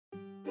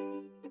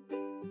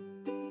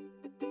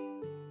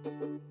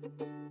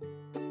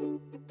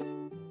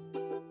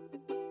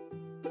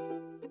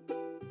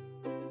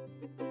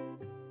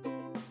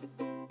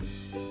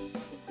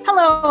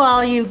Hello,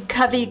 all you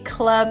Covey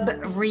Club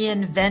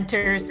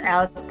reinventors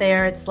out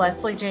there. It's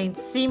Leslie Jane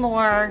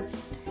Seymour,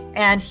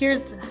 and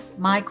here's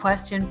my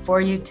question for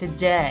you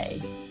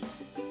today.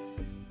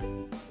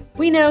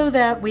 We know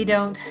that we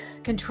don't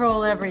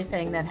control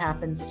everything that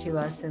happens to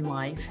us in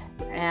life,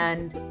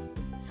 and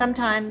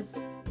sometimes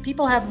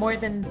people have more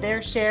than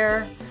their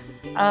share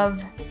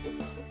of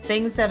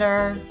things that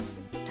are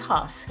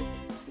tough.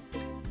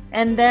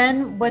 And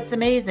then what's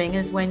amazing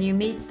is when you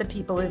meet the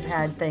people who've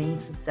had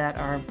things that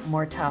are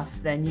more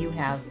tough than you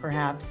have,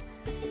 perhaps,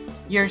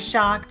 you're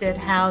shocked at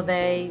how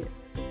they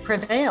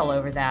prevail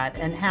over that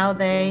and how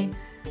they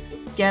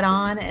get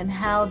on and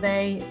how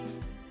they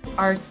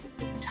are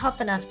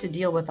tough enough to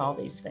deal with all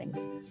these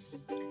things.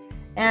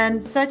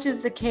 And such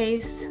is the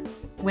case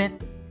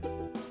with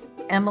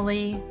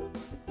Emily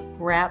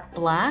Rapp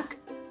Black.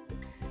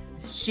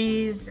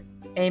 She's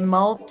a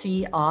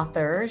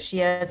multi-author. She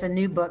has a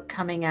new book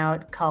coming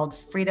out called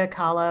Frida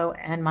Kahlo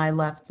and My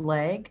Left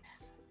Leg,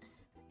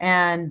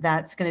 and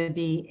that's going to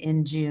be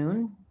in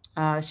June.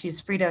 She's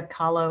Frida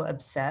Kahlo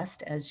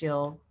obsessed, as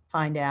you'll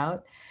find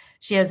out.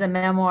 She has a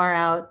memoir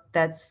out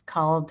that's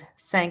called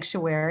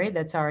Sanctuary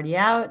that's already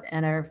out,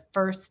 and her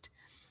first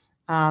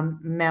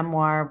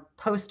memoir,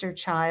 Poster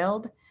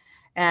Child,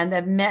 and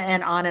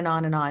on and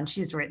on and on.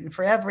 She's written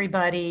for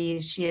everybody.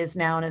 She is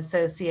now an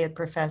associate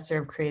professor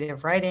of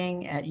creative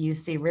writing at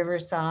UC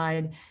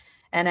Riverside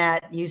and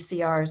at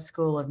UCR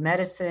School of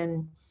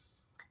Medicine.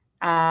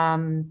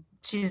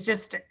 She's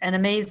just an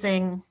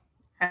amazing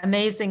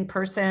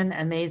person,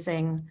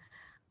 amazing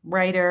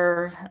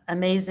writer,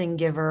 amazing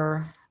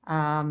giver.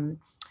 And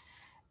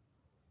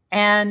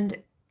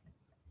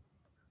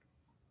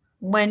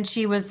when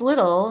she was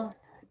little,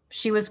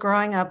 she was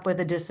growing up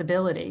with a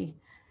disability.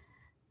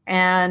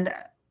 And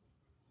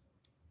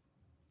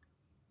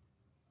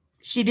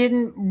she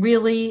didn't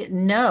really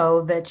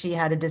know that she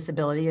had a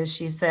disability, as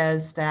she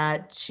says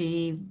that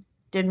she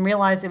didn't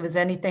realize it was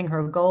anything.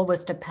 Her goal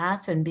was to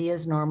pass and be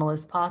as normal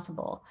as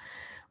possible,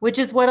 which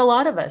is what a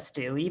lot of us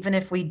do. Even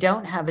if we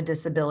don't have a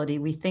disability,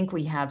 we think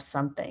we have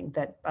something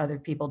that other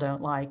people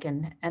don't like.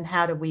 And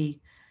how do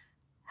we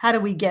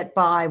get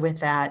by with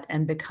that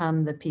and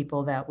become the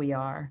people that we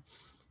are?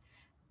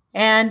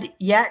 And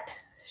yet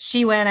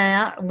she went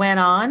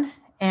on.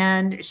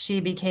 And she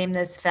became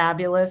this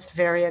fabulous,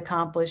 very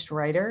accomplished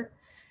writer.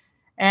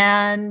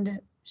 And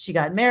she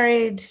got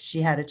married.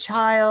 She had a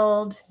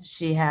child.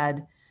 She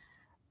had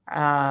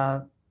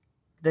the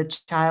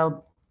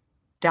child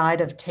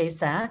died of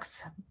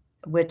Tay-Sachs,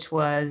 which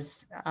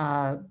was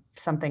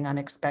something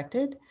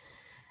unexpected.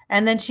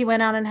 And then she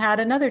went on and had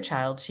another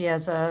child. She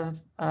has a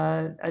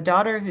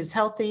daughter who's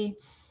healthy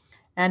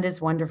and is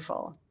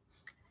wonderful.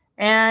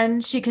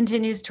 And she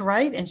continues to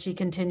write and she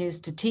continues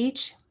to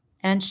teach.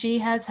 And she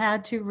has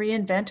had to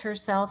reinvent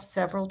herself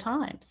several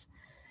times.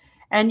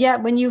 And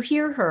yet when you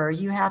hear her,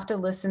 you have to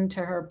listen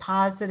to her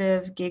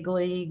positive,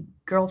 giggly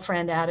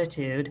girlfriend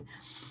attitude.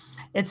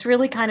 It's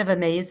really kind of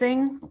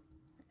amazing.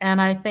 And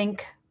I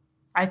think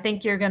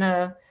you're going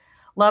to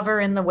love her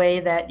in the way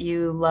that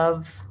you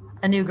love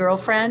a new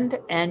girlfriend,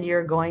 and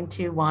you're going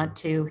to want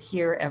to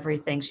hear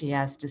everything she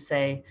has to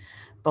say,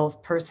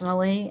 both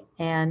personally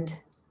and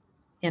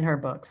in her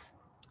books.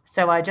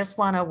 So I just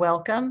want to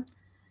welcome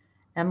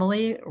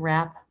Emily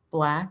Rapp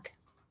Black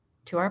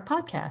to our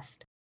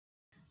podcast.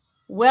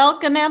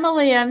 Welcome,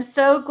 Emily. I'm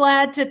so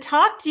glad to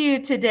talk to you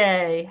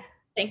today.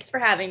 Thanks for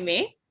having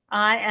me.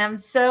 I am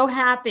so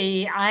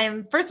happy.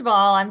 First of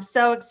all, I'm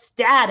so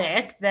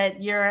ecstatic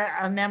that you're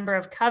a member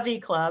of Covey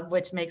Club,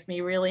 which makes me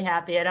really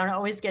happy. I don't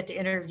always get to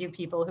interview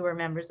people who are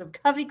members of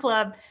Covey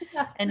Club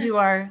and who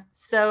are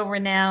so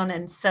renowned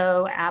and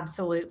so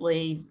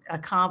absolutely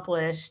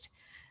accomplished.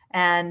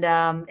 And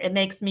it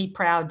makes me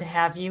proud to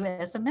have you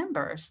as a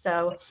member.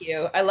 So thank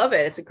you. I love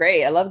it. It's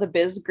great. I love the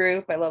biz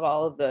group. I love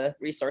all of the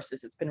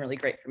resources. It's been really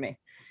great for me.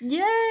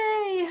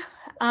 Yay.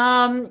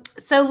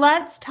 So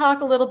let's talk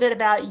a little bit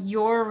about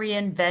your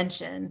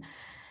reinvention.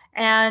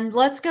 And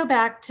let's go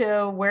back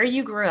to where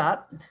you grew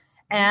up.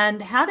 And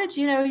how did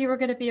you know you were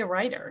going to be a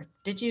writer?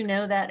 Did you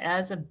know that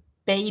as a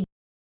baby?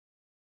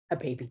 A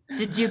baby.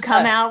 Did you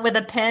come out with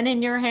a pen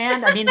in your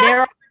hand? I mean,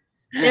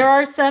 there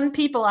are some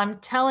people, I'm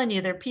telling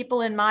you, there are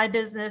people in my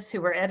business who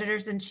were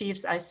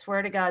editors-in-chiefs. I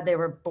swear to God, they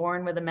were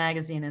born with a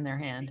magazine in their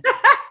hand.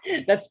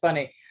 That's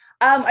funny.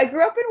 I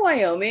grew up in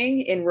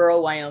Wyoming, in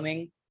rural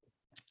Wyoming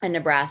and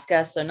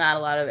Nebraska, so not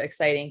a lot of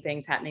exciting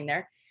things happening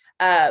there.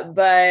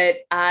 But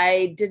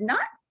I did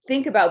not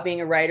think about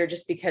being a writer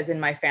just because in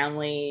my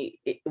family,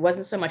 it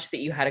wasn't so much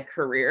that you had a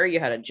career, you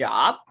had a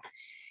job.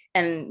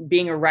 And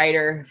being a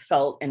writer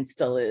felt, and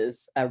still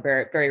is, a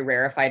very, very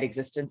rarefied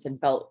existence,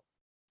 and felt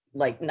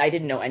like I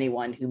didn't know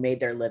anyone who made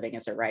their living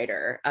as a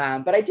writer.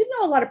 But I did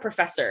know a lot of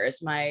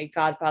professors. My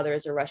godfather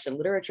is a Russian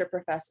literature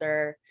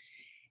professor,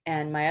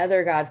 and my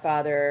other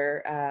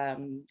godfather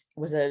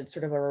was a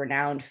sort of a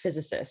renowned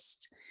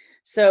physicist.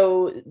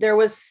 So there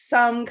was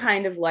some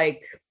kind of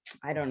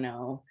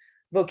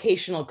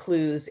vocational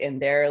clues in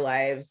their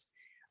lives.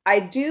 I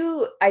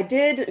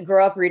did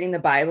grow up reading the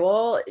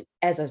Bible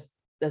as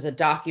a a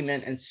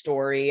document and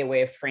story, a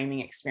way of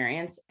framing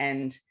experience.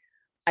 And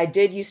I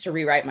did used to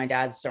rewrite my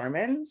dad's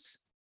sermons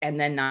and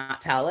then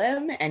not tell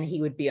him. And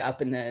he would be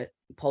up in the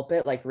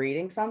pulpit, like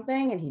reading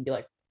something, and he'd be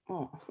like,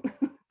 oh,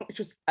 which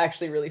was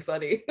actually really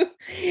funny.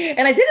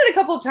 And I did it a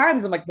couple of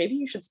times. I'm like, maybe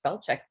you should spell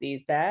check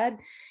these, Dad.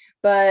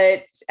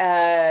 But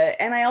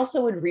and I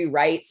also would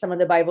rewrite some of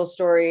the Bible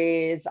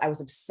stories. I was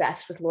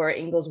obsessed with Laura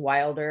Ingalls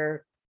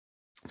Wilder.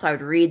 So I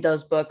would read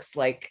those books.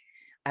 Like,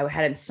 I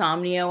had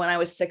insomnia when I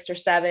was 6 or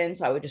 7.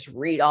 So I would just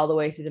read all the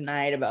way through the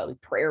night about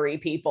like prairie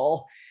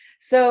people.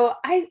 So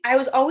I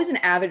was always an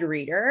avid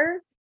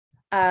reader,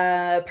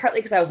 partly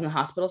because I was in the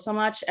hospital so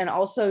much, and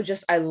also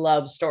just I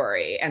love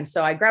story. And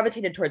so I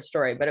gravitated towards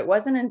story. But it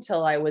wasn't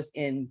until I was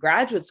in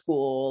graduate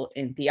school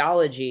in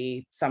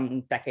theology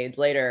some decades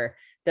later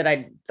that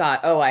I thought,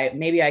 oh,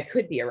 maybe I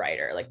could be a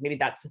writer. Like, maybe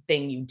that's the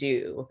thing you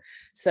do.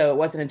 So it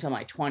wasn't until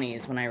my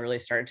 20s when I really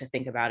started to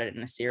think about it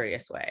in a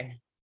serious way.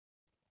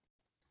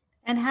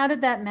 And how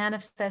did that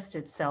manifest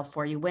itself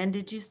for you? When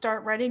did you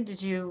start writing?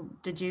 Did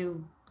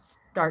you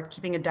start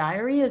keeping a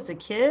diary as a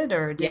kid,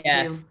 or did you?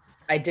 Yes,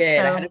 I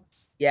did. So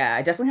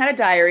I definitely had a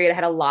diary. It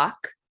had a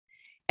lock.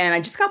 And I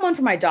just got one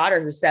for my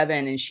daughter who's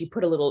 7, and she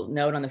put a little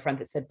note on the front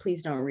that said,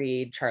 please don't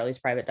read Charlie's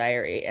private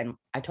diary. And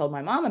I told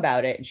my mom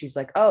about it, and she's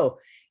like, oh,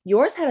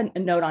 yours had a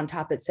note on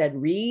top that said,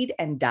 read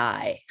and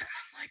die. I'm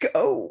like,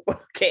 oh,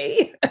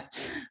 okay. That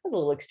was a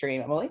little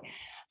extreme, Emily.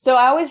 So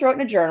I always wrote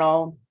in a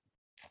journal.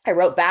 I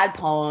wrote bad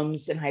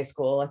poems in high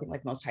school. I think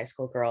like most high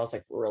school girls,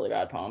 like really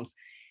bad poems.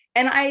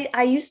 And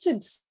I used to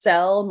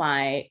sell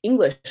my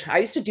English. I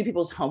used to do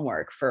people's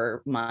homework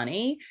for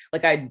money.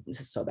 Like, this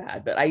is so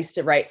bad, but I used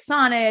to write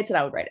sonnets and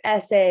I would write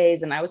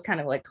essays, and I was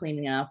kind of like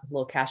cleaning up with a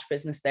little cash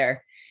business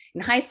there in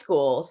high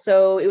school.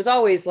 So it was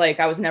always like,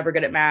 I was never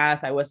good at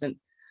math. I wasn't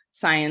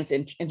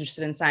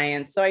interested in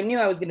science. So I knew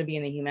I was going to be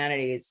in the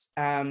humanities.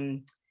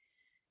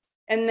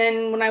 And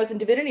then when I was in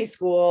divinity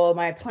school,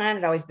 my plan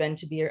had always been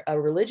to be a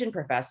religion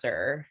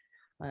professor.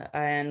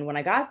 And when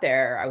I got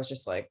there, I was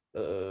just like, I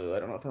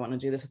don't know if I want to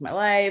do this with my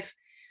life.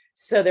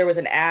 So there was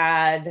an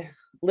ad,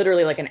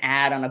 literally like an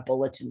ad on a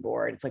bulletin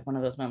board. It's like one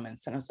of those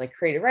moments. And I was like,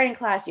 creative writing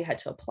class, you had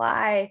to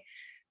apply.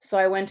 So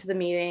I went to the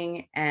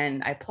meeting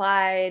and I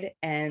applied,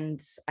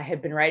 and I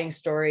had been writing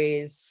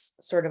stories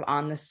sort of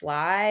on the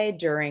slide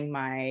during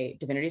my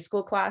divinity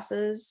school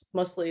classes,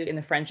 mostly in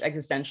the French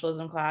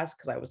existentialism class,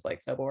 because I was like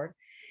so bored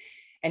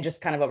and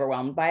just kind of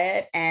overwhelmed by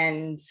it.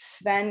 And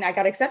then I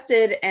got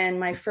accepted, and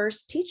my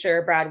first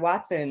teacher, Brad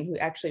Watson, who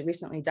actually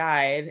recently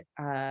died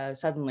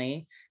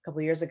suddenly a couple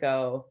of years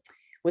ago,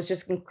 was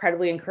just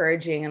incredibly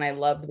encouraging. And I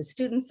loved the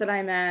students that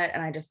I met.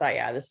 And I just thought,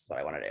 yeah, this is what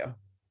I want to do.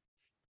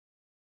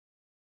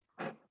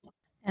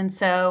 And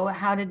so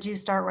how did you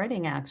start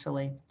writing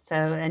actually? So,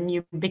 and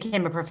you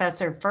became a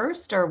professor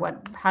first, or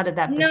what, how did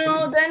that proceed?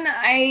 No, then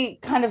I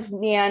kind of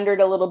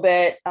meandered a little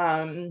bit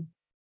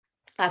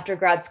after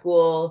grad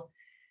school.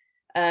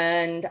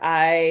 And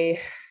I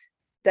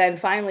then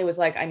finally was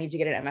like, I need to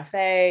get an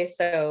MFA.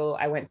 So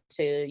I went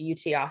to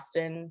UT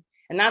Austin.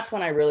 And that's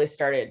when I really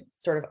started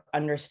sort of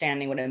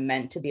understanding what it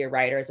meant to be a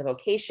writer as a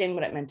vocation,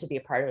 what it meant to be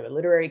a part of a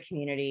literary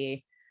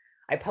community.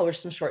 I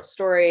published some short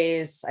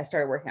stories. I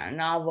started working on a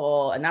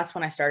novel. And that's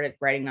when I started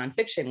writing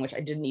nonfiction, which I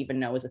didn't even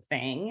know was a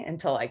thing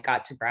until I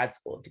got to grad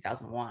school in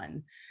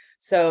 2001.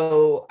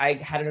 So I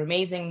had an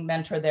amazing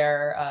mentor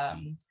there,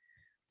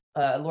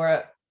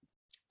 Laura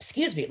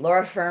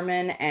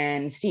Furman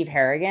and Steve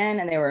Harrigan,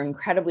 and they were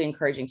incredibly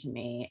encouraging to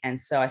me. And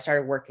so I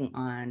started working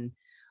on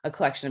a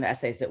collection of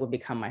essays that would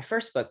become my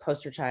first book,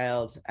 Poster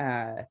Child.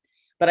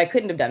 But I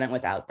couldn't have done it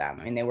without them.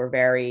 I mean,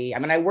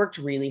 I worked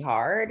really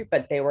hard,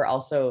 but they were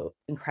also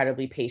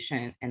incredibly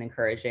patient and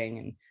encouraging,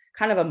 and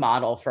kind of a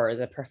model for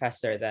the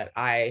professor that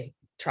I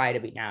try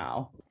to be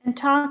now. And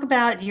talk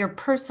about your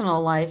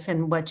personal life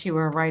and what you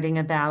were writing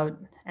about.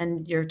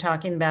 And you're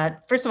talking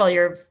about, first of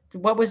all,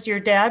 what was your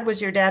dad?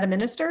 Was your dad a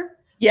minister?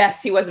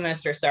 Yes, he was a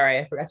minister. Sorry,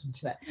 I forgot to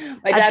mention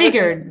that. I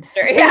figured.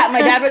 Yeah, my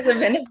dad was a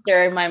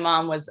minister and my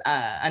mom was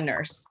a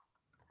nurse.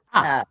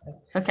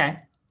 Okay.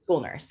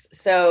 School nurse.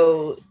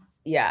 So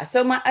yeah,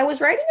 I was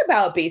writing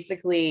about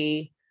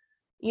basically,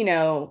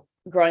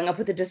 growing up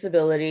with a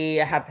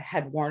disability. I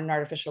had worn an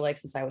artificial leg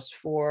since I was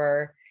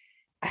 4.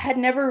 I had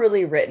never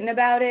really written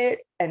about it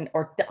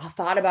or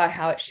thought about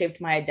how it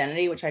shaped my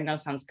identity, which I know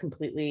sounds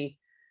completely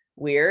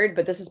weird,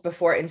 but this is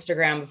before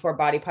Instagram, before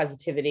body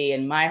positivity.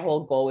 And my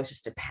whole goal was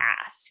just to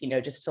pass,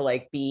 just to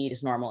like be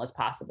as normal as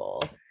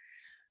possible.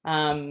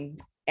 And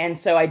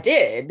so I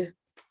did,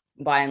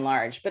 by and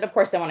large, but of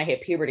course, then when I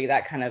hit puberty,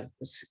 that kind of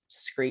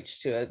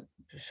screeched to a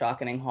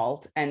shocking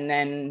halt. And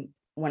then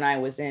when I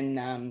was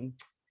in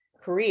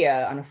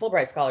Korea on a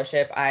Fulbright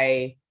scholarship,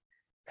 I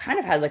kind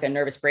of had like a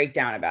nervous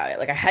breakdown about it.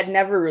 Like, I had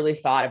never really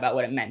thought about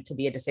what it meant to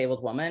be a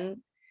disabled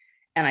woman.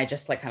 And I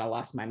just like kind of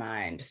lost my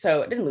mind.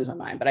 So I didn't lose my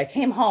mind, but I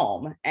came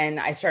home and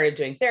I started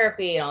doing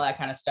therapy and all that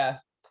kind of stuff.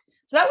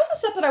 So that was the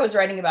stuff that I was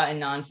writing about in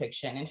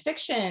nonfiction. In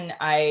fiction,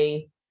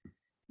 I'm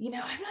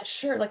not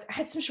sure, like I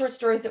had some short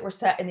stories that were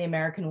set in the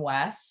American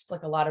West,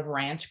 like a lot of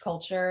ranch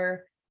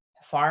culture,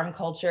 farm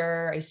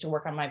culture. I used to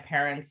work on my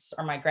parents'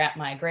 or my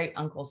great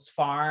uncle's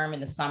farm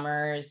in the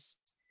summers.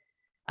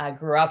 I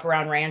grew up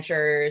around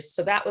ranchers.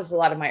 So that was a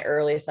lot of my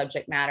early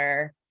subject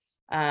matter,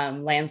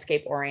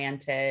 landscape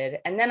oriented.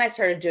 And then I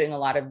started doing a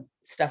lot of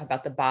stuff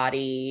about the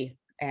body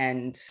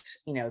and,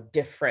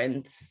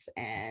 difference,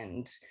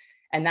 and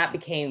that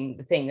became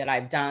the thing that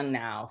I've done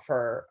now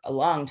for a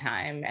long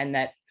time, and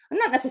that I'm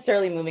not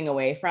necessarily moving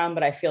away from,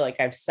 but I feel like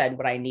I've said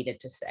what I needed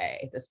to say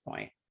at this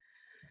point.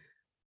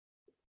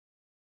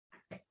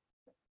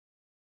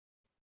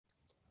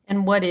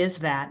 And what is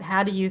that?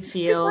 How do you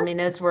feel? I mean,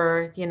 as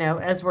we're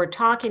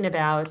talking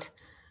about,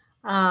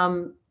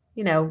 um,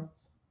 you know,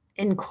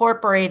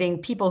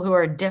 incorporating people who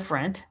are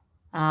different.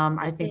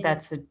 I think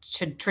that's a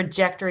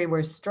trajectory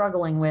we're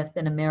struggling with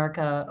in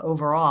America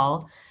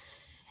overall.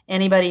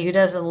 Anybody who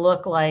doesn't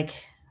look like,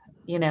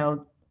 you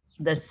know,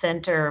 the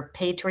center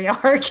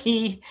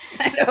patriarchy,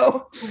 I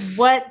know.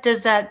 what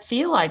does that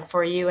feel like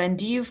for you? And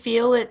do you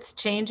feel it's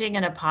changing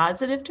in a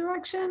positive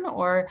direction?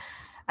 Or,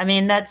 I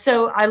mean, that's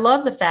so, I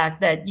love the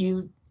fact that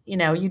you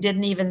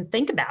didn't even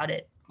think about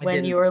it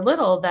when you were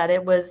little, that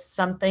it was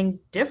something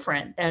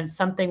different and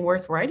something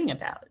worth writing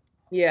about.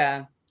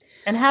 Yeah.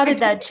 And how did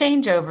that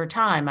change over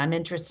time? I'm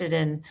interested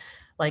in,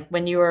 like,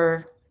 when you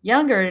were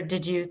younger,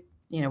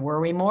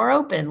 were we more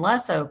open,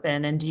 less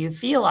open? And do you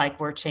feel like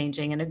we're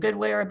changing in a good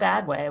way or a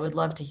bad way? I would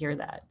love to hear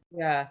that.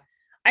 Yeah.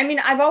 I mean,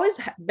 I've always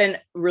been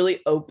really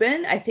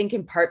open, I think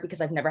in part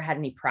because I've never had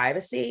any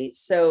privacy.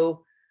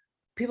 So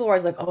people are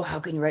always like, oh, how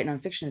can you write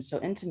nonfiction? It's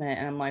so intimate.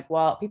 And I'm like,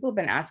 well, people have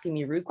been asking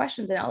me rude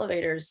questions in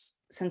elevators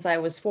since I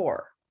was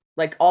 4,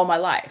 like all my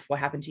life. What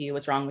happened to you?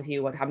 What's wrong with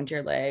you? What happened to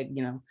your leg?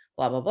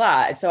 Blah, blah,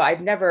 blah. So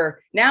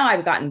now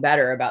I've gotten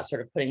better about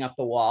sort of putting up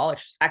the wall, which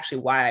is actually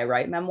why I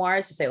write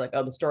memoirs, to say like,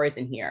 oh, the story's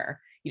in here.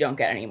 You don't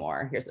get any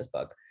more. Here's this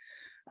book.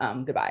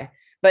 Goodbye.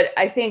 But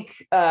I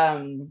think,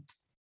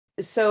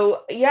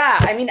 so yeah,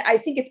 I mean, I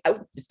think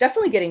it's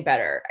definitely getting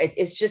better.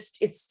 It's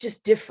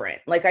just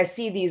different. Like I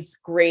see these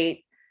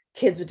great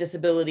kids with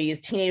disabilities,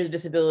 teenagers with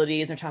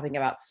disabilities, they're talking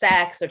about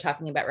sex, they're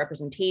talking about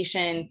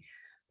representation.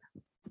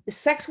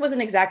 Sex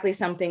wasn't exactly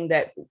something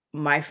that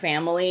my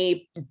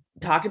family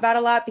talked about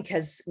a lot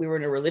because we were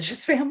in a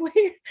religious family.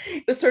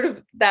 It was sort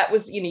of, that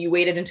was, you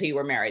waited until you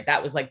were married.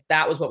 That was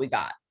what we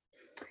got.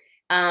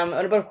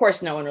 But of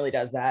course, no one really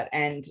does that.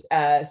 And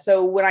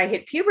so when I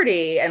hit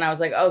puberty and I was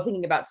like, oh,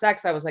 thinking about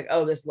sex, I was like,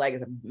 oh, this leg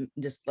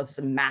is that's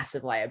a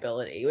massive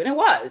liability. And it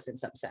was, in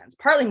some sense,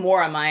 partly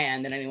more on my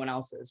end than anyone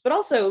else's. But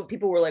also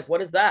people were like,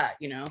 what is that?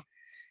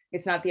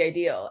 It's not the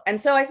ideal. And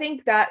so I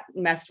think that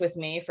messed with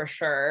me for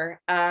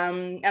sure.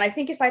 And I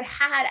think if I'd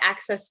had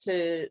access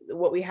to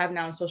what we have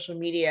now on social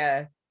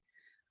media,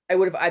 I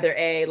would have either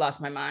A, lost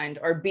my mind,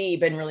 or B,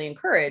 been really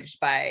encouraged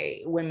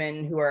by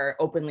women who are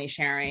openly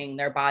sharing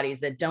their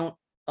bodies that don't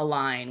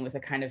align with a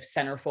kind of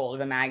centerfold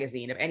of a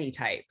magazine of any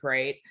type,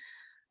 right?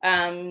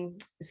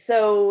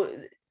 So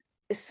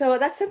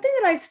that's something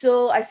that I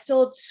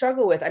still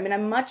struggle with. I mean,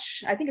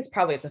 I think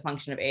it's a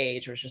function of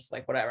age, or it's just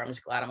like, whatever, I'm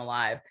just glad I'm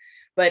alive.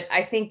 But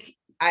I think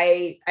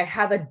I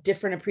have a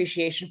different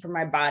appreciation for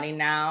my body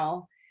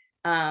now,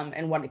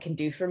 and what it can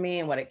do for me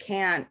and what it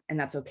can't, and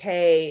that's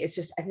okay. It's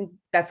just, I think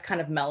that's kind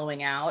of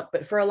mellowing out.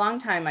 But for a long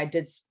time, I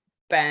just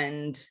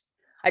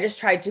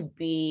tried to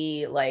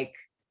be like,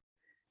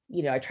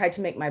 I tried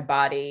to make my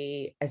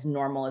body as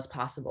normal as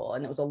possible.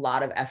 And it was a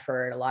lot of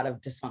effort, a lot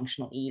of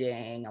dysfunctional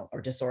eating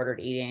or disordered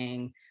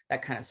eating,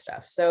 that kind of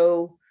stuff.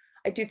 So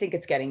I do think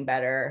it's getting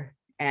better.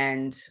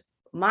 And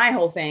my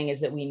whole thing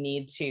is that we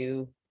need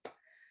to,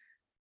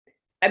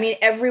 I mean,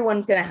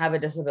 everyone's going to have a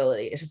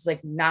disability. It's just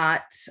like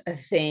not a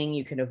thing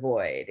you can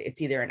avoid.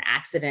 It's either an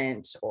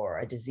accident or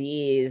a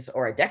disease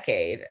or a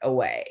decade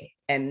away.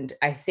 And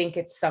I think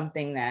it's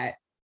something that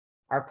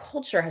our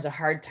culture has a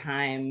hard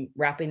time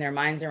wrapping their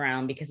minds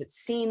around, because it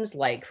seems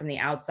like from the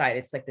outside,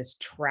 it's like this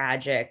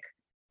tragic,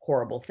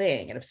 horrible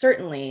thing. And if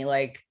certainly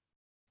like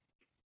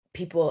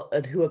people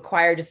who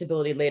acquire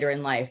disability later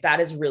in life, that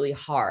is really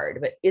hard.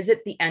 But is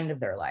it the end of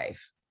their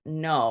life?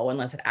 No,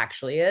 unless it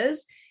actually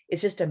is.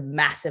 It's just a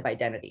massive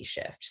identity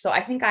shift. So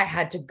I think I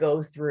had to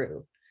go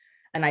through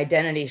an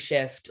identity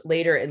shift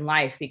later in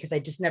life because I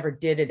just never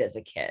did it as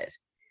a kid.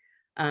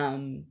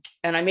 And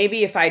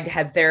maybe if I'd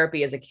had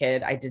therapy as a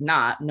kid, I did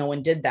not, no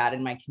one did that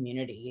in my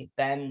community,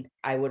 then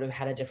I would have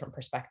had a different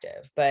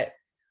perspective. But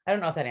I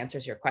don't know if that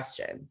answers your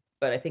question,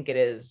 but I think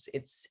it's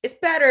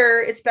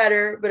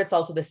better, but it's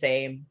also the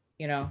same,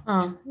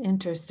 Oh,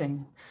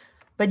 interesting.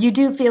 But you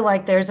do feel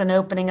like there's an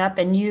opening up,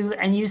 and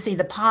you see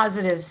the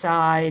positive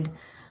side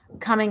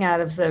coming out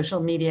of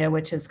social media,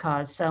 which has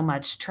caused so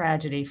much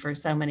tragedy for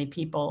so many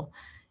people.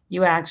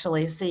 You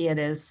actually see it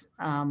as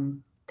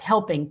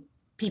helping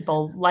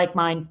people,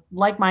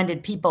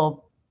 like-minded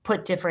people,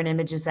 put different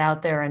images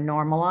out there and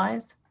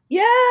normalize.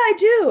 Yeah, I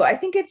do. I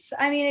think it's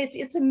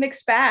a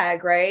mixed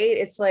bag, right?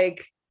 It's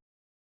like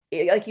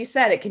you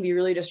said, it can be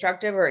really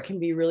destructive or it can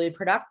be really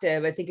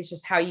productive. I think it's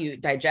just how you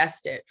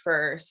digest it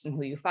first and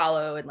who you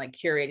follow and like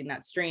curating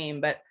that stream.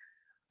 But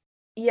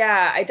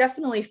yeah, I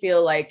definitely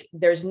feel like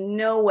there's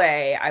no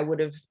way I would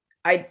have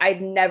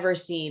I'd never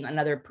seen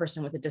another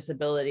person with a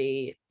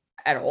disability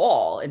at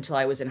all until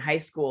I was in high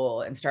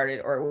school and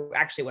started, or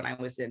actually when I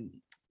was in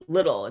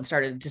little and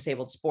started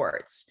disabled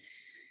sports.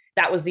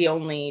 That was the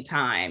only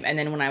time. And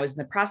then when I was in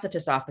the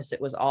prosthetist office,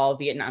 it was all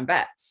Vietnam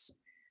vets.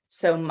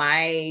 So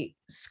my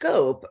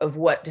scope of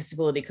what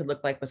disability could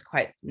look like was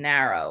quite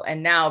narrow.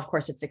 And now, of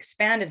course, it's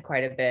expanded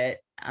quite a bit.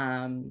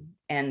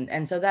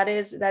 And so that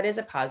is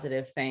a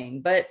positive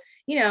thing. But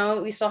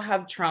we still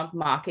have Trump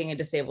mocking a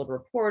disabled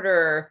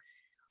reporter.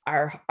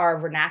 Our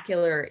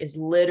vernacular is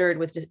littered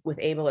with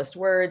ableist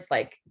words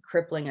like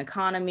crippling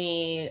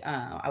economy.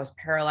 I was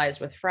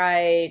paralyzed with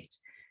fright.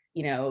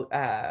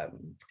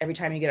 Every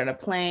time you get on a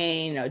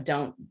plane,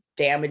 don't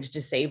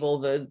disable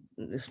the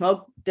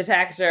smoke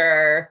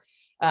detector.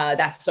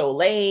 That's so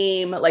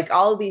lame. Like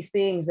all of these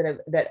things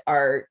that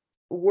are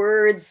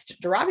words,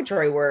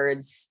 derogatory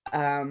words,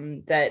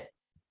 that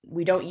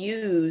we don't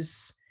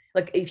use.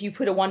 Like if you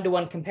put a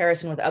one-to-one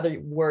comparison with other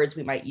words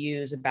we might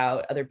use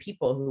about other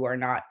people who are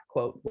not,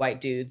 quote,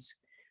 white dudes,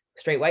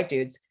 straight white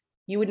dudes,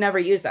 you would never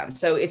use them.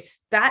 So it's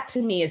that,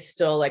 to me, is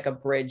still like a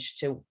bridge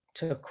to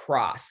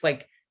cross.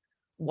 Like,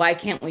 why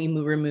can't we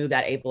remove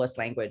that ableist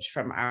language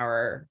from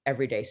our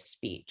everyday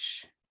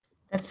speech?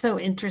 That's so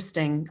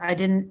interesting. I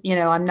didn't,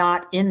 I'm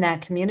not in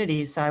that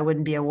community, so I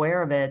wouldn't be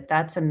aware of it.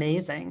 That's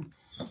amazing.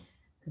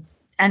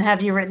 And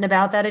have you written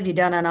about that? Have you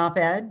done an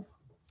op-ed?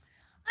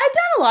 I've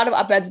done a lot of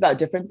op-eds about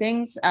different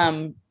things.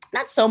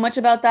 Not so much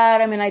about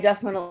that. I mean, I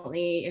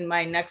definitely, in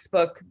my next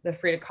book, the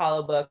Frida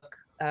Kahlo book,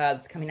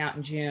 that's coming out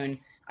in June,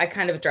 I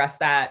kind of address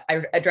that.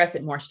 I address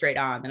it more straight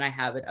on than I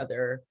have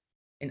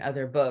in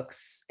other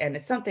books. And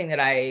it's something that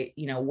I,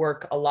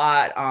 work a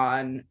lot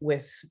on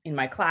in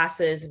my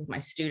classes, with my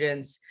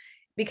students,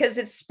 because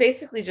it's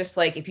basically just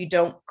like, if you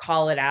don't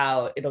call it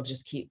out, it'll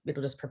just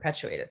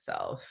perpetuate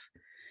itself.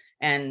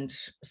 And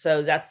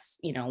so that's,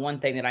 one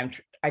thing that I'm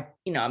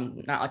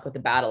not like with the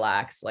battle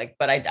axe, like,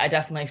 but I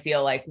definitely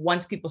feel like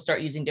once people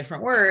start using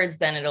different words,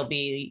 then it'll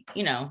be,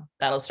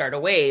 that'll start a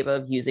wave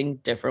of using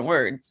different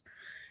words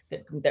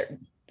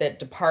that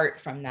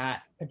depart from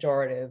that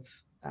pejorative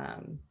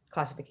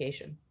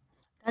classification.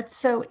 That's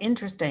so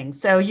interesting.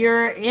 So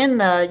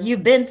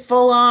you've been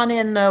full on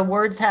in the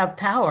words have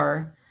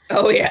power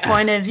Oh yeah.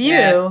 point of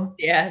view.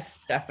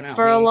 Yes, definitely.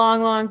 For a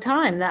long, long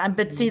time.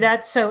 But see,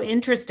 that's so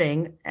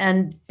interesting.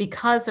 And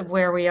because of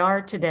where we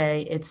are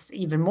today, it's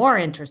even more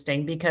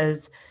interesting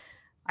because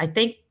I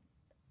think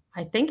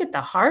at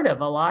the heart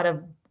of a lot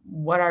of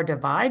what our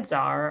divides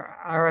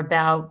are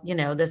about,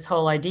 this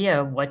whole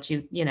idea of what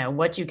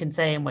you can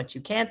say and what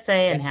you can't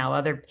say, and how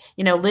other,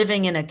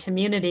 living in a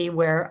community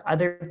where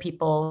other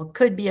people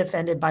could be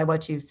offended by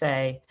what you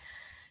say.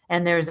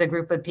 And there's a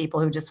group of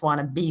people who just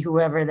want to be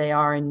whoever they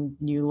are, and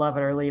you love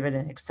it or leave it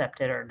and accept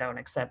it or don't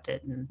accept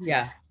it. And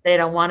they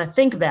don't want to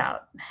think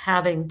about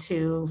having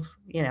to,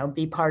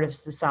 be part of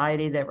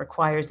society that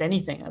requires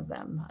anything of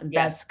them.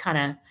 That's kind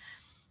of,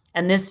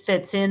 and this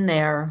fits in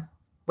there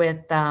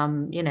with,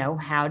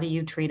 how do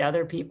you treat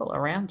other people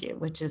around you,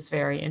 which is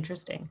very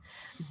interesting.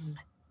 Mm-hmm.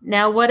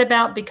 Now, what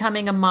about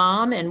becoming a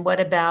mom, and what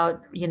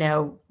about,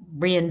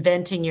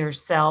 reinventing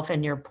yourself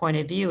and your point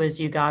of view as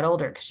you got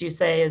older? Because you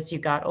say as you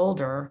got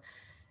older,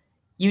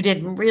 you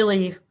didn't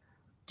really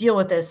deal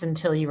with this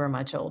until you were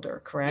much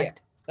older,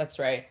 correct? Yes, that's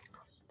right.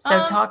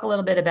 So talk a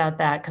little bit about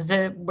that, because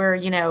I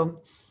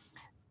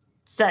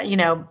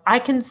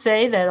can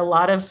say that a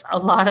lot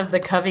of the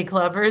Covey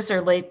Clovers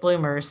are late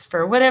bloomers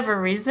for whatever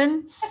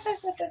reason.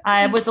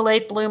 I was a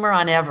late bloomer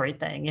on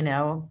everything,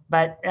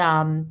 but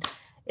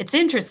it's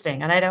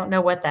interesting, and I don't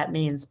know what that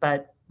means,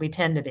 but we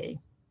tend to be.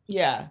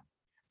 Yeah.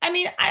 I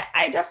mean,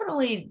 I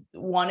definitely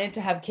wanted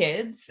to have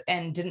kids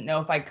and didn't know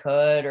if I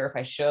could or if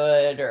I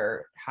should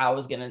or how I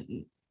was going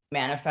to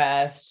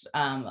manifest.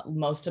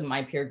 Most of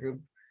my peer group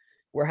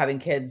were having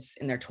kids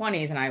in their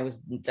 20s, and I was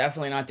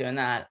definitely not doing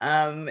that.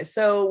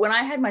 So when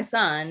I had my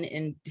son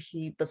in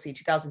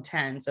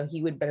 2010, so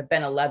he would have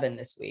been 11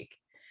 this week.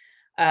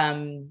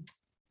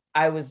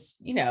 I was,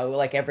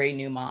 like every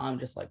new mom,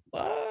 just like,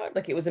 what?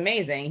 Like, it was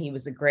amazing. He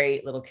was a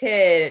great little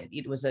kid.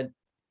 It was a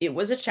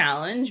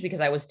challenge because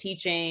I was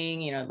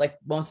teaching, like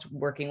most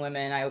working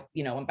women, I,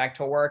 went back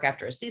to work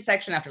after a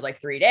C-section after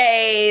like 3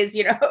 days,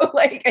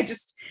 like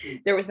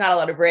there was not a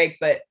lot of break,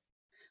 but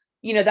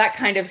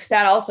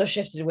that also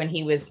shifted when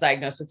he was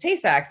diagnosed with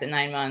Tay-Sachs at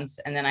 9 months.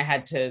 And then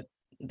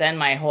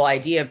my whole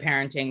idea of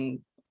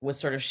parenting was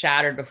sort of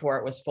shattered before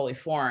it was fully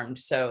formed.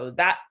 So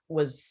that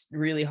was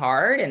really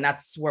hard. And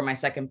that's where my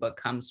second book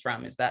comes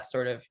from, is that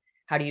sort of,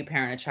 how do you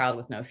parent a child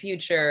with no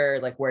future?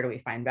 Like, where do we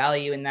find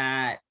value in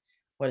that?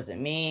 What does it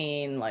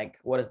mean? Like,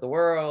 what is the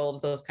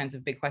world? Those kinds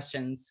of big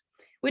questions,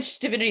 which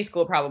Divinity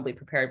School probably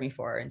prepared me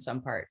for in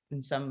some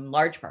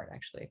large part,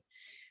 actually.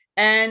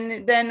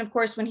 And then, of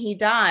course, when he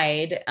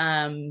died,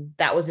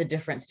 that was a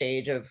different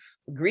stage of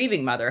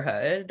grieving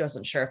motherhood.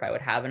 Wasn't sure if I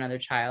would have another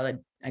child.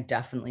 I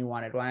definitely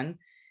wanted one.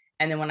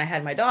 And then when I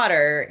had my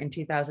daughter in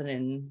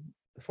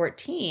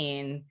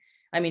 2014,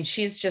 I mean,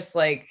 she's just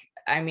like,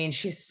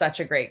 she's such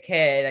a great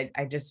kid.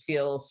 I just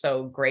feel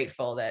so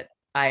grateful that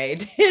I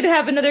did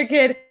have another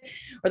kid,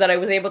 or that I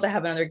was able to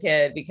have another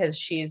kid, because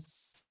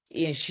she's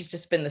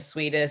just been the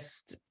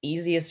sweetest,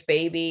 easiest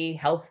baby,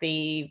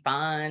 healthy,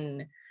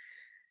 fun,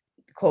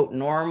 quote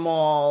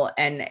normal,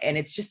 and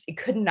it's just, it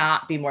could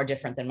not be more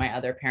different than my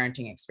other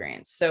parenting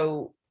experience.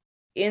 So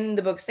in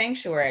the book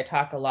Sanctuary, I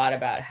talk a lot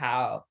about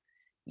how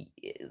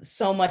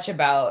so much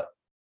about,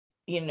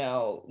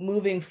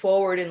 moving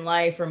forward in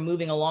life, or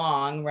moving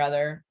along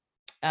rather,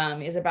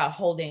 is about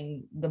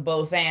holding the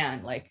both,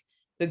 and like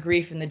the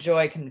grief and the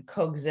joy can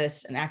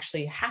coexist and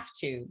actually have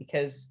to,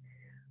 because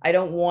I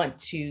don't want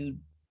to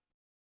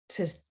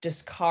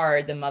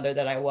discard the mother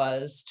that I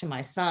was to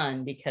my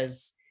son,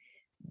 because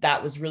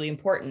that was really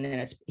important and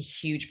it's a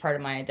huge part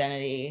of my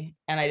identity.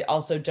 And I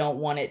also don't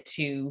want it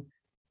to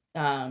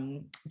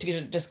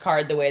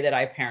discard the way that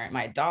I parent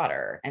my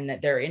daughter, and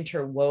that they're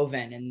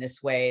interwoven in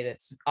this way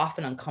that's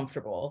often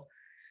uncomfortable,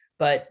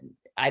 but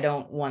I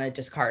don't want to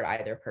discard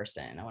either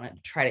person. I want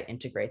to try to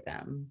integrate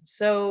them.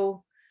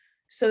 So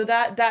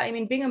that I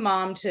mean, being a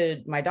mom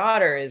to my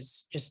daughter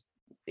is just,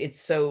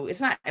 it's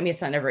not, I mean,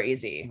 it's not never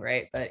easy,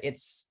 right? But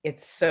it's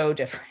so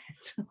different.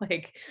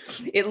 Like,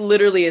 it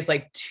literally is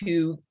like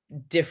two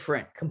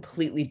different,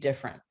 completely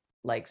different,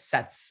 like,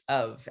 sets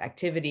of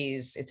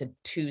activities. It's a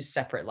two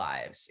separate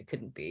lives. It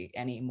couldn't be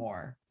any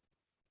more,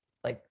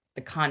 like,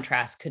 the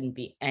contrast couldn't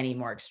be any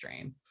more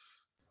extreme.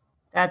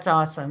 That's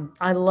awesome.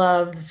 I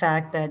love the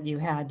fact that you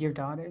had your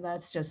daughter.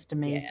 That's just Yeah.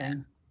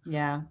 amazing.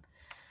 Yeah.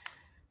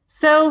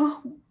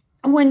 So,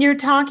 when you're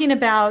talking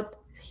about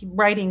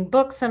writing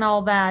books and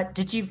all that,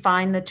 did you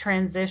find the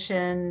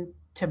transition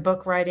to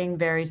book writing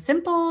very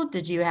simple?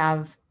 Did you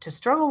have to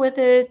struggle with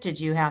it? Did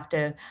you have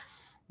to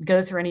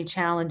go through any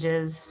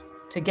challenges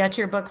to get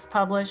your books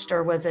published,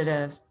 or was it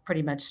a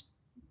pretty much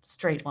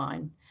straight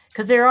line?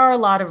 Because there are a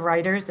lot of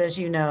writers, as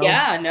you know,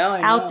 Yeah, no,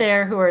 I out know.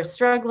 there who are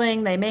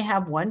struggling. They may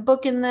have one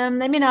book in them.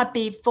 They may not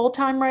be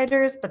full-time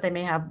writers, but they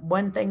may have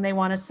one thing they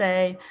want to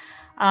say.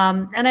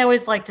 And I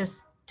always like to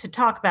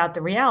talk about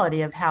the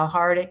reality of how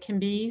hard it can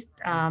be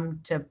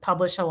to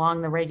publish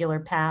along the regular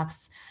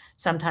paths.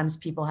 Sometimes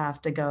people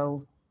have to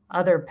go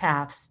other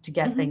paths to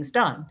get Mhm, things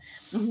done.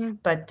 mhm.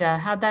 But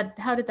how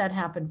did that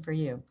happen for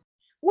you?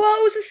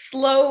 Well,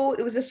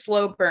 it was a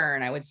slow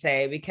burn, I would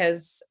say,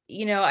 because,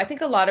 I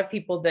think a lot of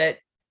people that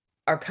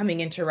are coming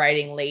into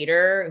writing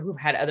later, who've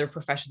had other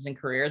professions and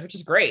careers, which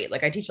is great.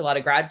 Like, I teach a lot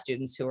of grad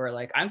students who are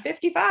like, I'm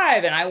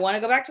 55 and I want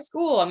to go back to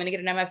school. I'm going to get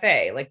an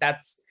MFA. Like,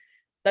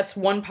 that's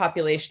one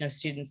population of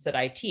students that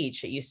I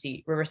teach at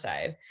UC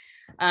Riverside.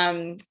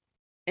 Um,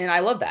 and I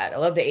love that. I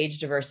love the age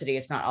diversity.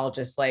 It's not all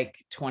just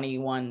like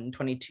 21,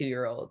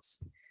 22-year olds.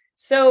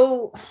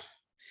 So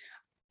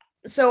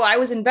I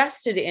was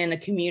invested in a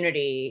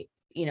community.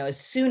 As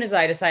soon as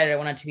I decided I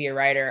wanted to be a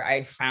writer,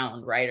 I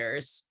found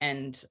writers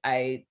and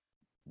I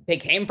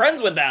became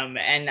friends with them,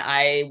 and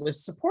I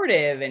was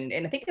supportive. And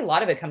I think a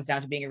lot of it comes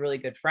down to being a really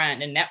good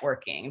friend and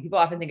networking. And people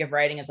often think of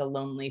writing as a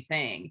lonely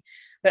thing,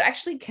 but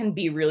actually can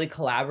be really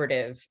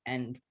collaborative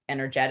and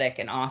energetic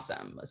and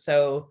awesome.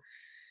 So,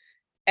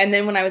 and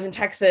then when I was in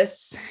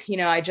Texas,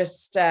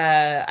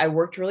 I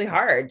worked really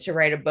hard to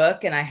write a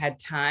book, and I had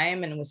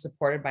time and was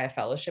supported by a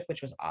fellowship,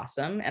 which was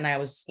awesome. And I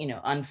was,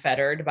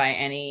 unfettered by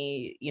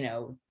any,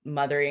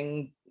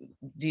 mothering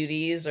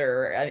duties,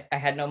 or I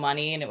had no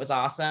money, and it was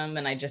awesome.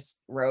 And I just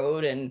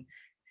wrote and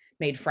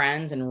made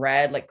friends and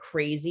read like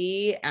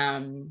crazy.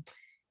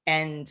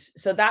 And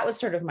so that was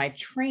sort of my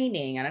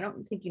training. And I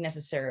don't think you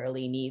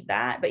necessarily need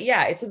that, but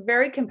yeah, it's a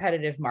very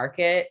competitive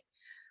market.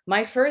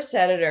 My first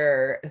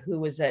editor, who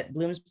was at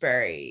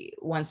Bloomsbury,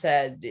 once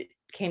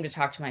came to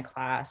talk to my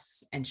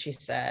class, and she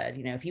said,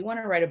 if you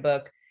want to write a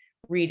book,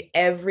 read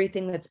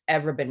everything that's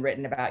ever been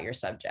written about your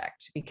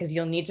subject, because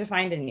you'll need to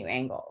find a new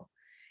angle.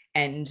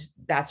 And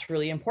that's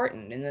really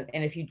important.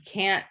 And if you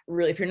can't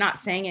really, if you're not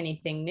saying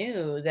anything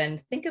new,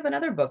 then think of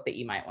another book that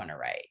you might want to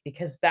write,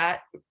 because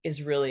that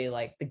is really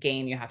like the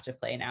game you have to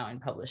play now in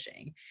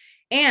publishing.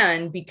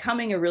 And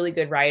becoming a really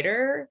good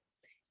writer,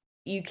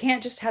 you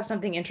can't just have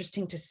something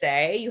interesting to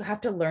say. You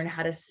have to learn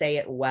how to say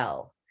it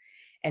well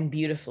and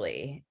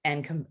beautifully,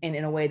 and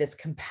in a way that's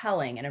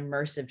compelling and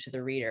immersive to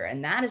the reader.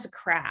 And that is a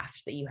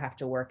craft that you have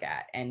to work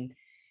at. And,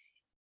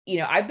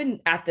 I've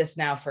been at this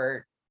now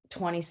for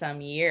 20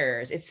 some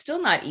years. It's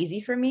still not easy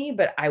for me,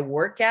 but I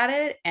work at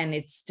it, and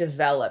it's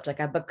developed.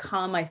 Like, I've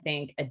become, I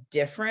think, a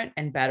different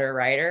and better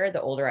writer the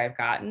older I've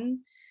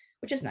gotten,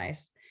 which is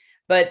nice.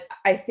 But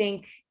I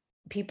think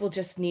people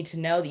just need to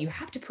know that you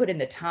have to put in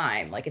the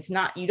time. Like, it's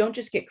not, you don't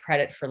just get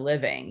credit for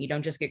living. You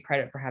don't just get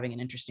credit for having an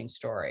interesting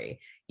story.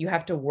 You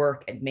have to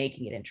work at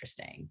making it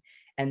interesting.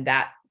 And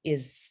that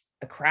is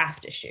a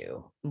craft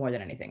issue more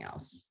than anything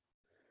else.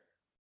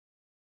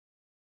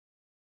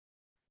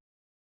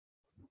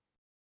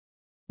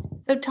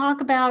 So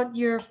talk about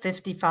your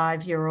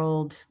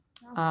 55-year-old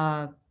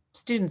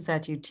students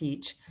that you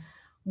teach.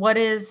 What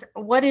is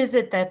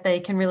it that they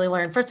can really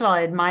learn? First of all,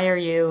 I admire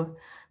you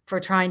for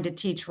trying to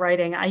teach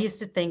writing. I used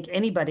to think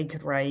anybody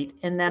could write,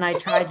 and then I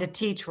tried to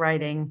teach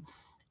writing,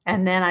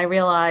 and then I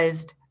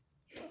realized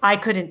I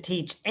couldn't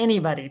teach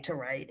anybody to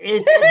write.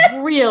 It's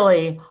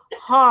really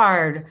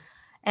hard.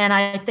 And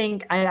I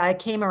think I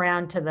came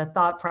around to the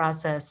thought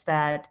process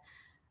that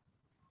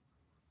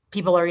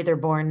people are either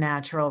born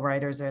natural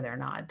writers or they're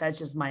not. That's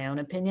just my own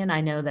opinion.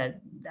 I know that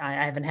I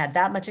haven't had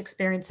that much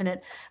experience in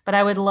it, but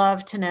I would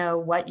love to know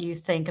what you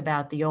think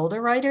about the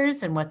older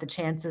writers and what the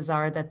chances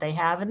are that they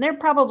have. And they're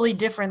probably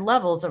different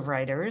levels of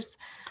writers.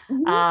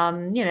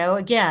 Mhm.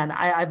 Again,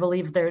 I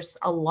believe there's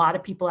a lot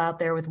of people out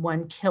there with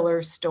one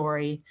killer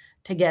story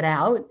to get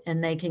out,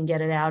 and they can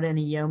get it out in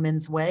a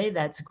yeoman's way.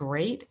 That's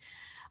great.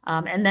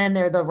 And then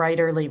they're the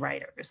writerly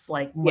writers,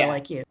 like more Yeah.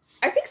 like you.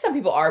 I think some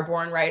people are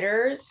born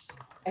writers.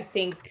 I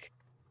think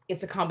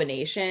it's a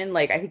combination.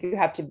 Like I think you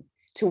have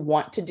to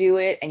want to do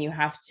it and you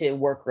have to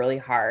work really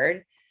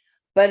hard.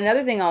 But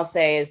another thing I'll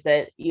say is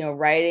that,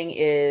 writing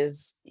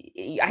is,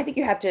 I think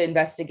you have to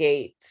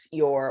investigate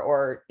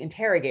or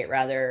interrogate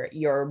rather,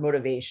 your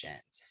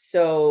motivations.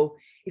 So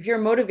if your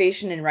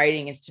motivation in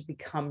writing is to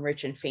become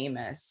rich and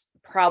famous,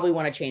 probably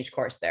want to change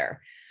course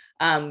there.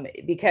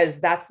 Because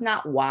that's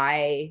not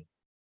why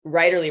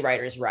writerly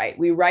writers write.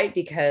 We write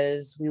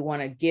because we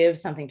want to give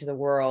something to the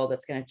world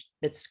that's going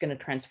to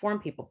transform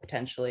people,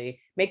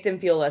 potentially make them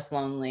feel less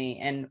lonely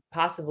and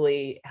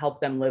possibly help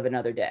them live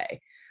another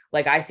day.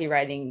 Like I see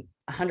writing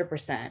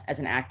 100% as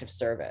an act of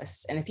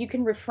service. And if you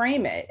can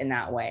reframe it in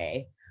that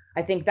way,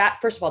 I think that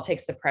first of all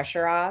takes the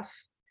pressure off.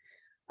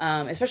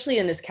 Especially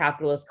in this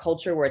capitalist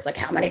culture where it's like,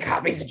 how many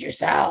copies did you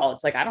sell?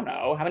 It's like, I don't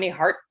know. How many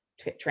heart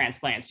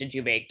transplants did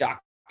you make,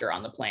 doctor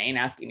on the plane,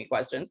 asking me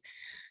questions?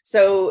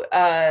 So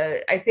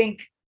I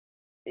think,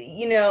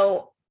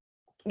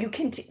 you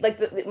can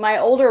my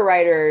older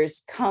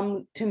writers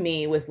come to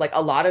me with like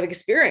a lot of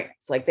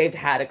experience. Like they've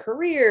had a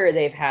career,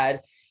 they've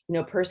had,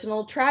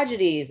 personal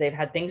tragedies, they've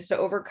had things to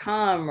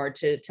overcome or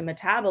to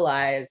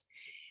metabolize.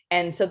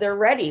 And so they're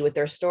ready with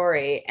their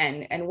story.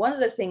 And one of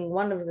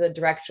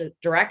the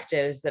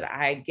directives that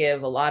I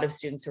give a lot of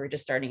students who are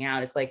just starting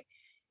out is like,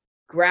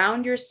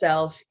 ground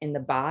yourself in the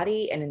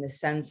body and in the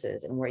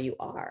senses and where you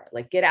are.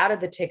 Like get out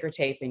of the ticker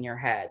tape in your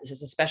head. This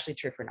is especially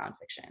true for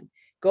nonfiction.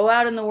 Go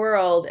out in the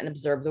world and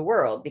observe the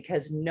world,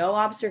 because no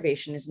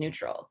observation is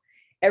neutral.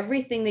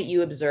 Everything that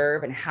you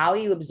observe and how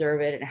you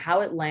observe it and how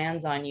it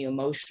lands on you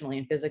emotionally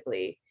and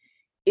physically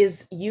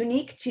is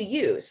unique to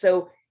you.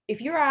 So if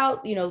you're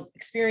out,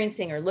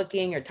 experiencing or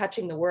looking or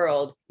touching the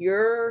world,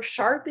 you're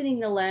sharpening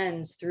the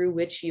lens through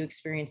which you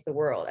experience the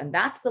world. And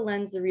that's the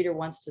lens the reader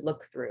wants to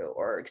look through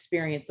or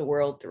experience the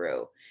world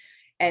through.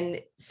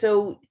 And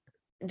so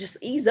just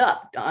ease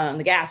up on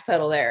the gas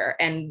pedal there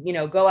and,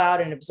 go out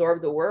and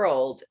absorb the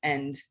world.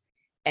 And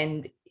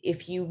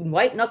if you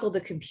white knuckle the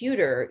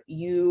computer,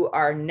 you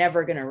are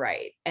never going to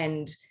write.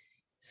 And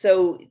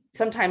so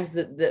sometimes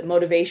the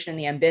motivation and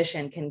the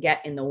ambition can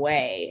get in the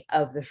way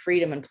of the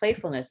freedom and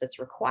playfulness that's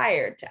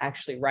required to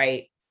actually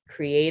write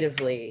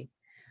creatively,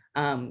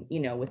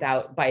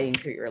 without biting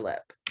through your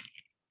lip.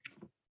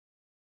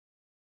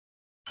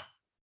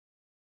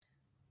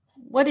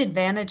 What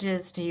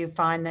advantages do you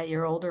find that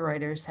your older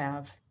writers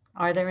have?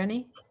 Are there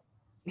any?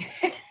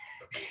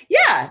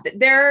 Yeah,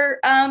 they're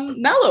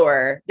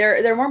mellower.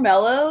 They're more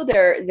mellow.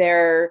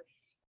 They're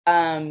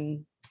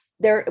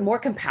more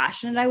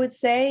compassionate, I would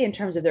say, in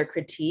terms of their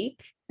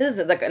critique. This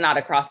is like not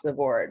across the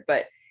board,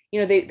 but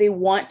they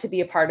want to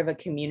be a part of a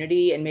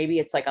community, and maybe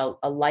it's like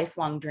a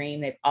lifelong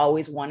dream they've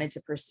always wanted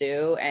to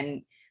pursue.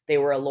 And they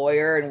were a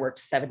lawyer and worked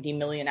 70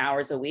 million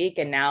hours a week,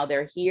 and now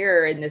they're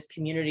here in this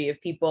community of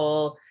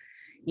people,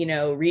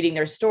 reading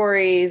their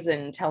stories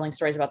and telling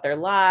stories about their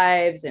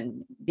lives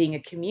and being a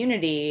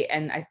community.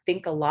 And I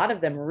think a lot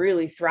of them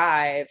really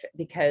thrive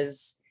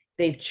because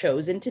they've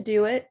chosen to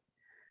do it.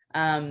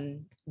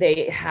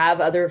 They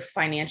have other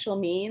financial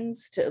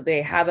means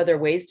they have other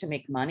ways to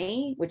make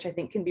money, which I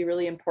think can be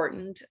really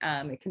important.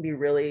 It can be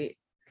really,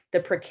 the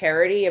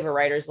precarity of a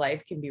writer's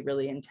life can be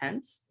really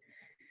intense,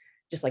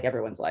 just like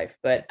everyone's life.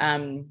 But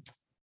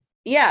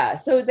yeah,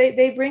 so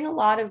they bring a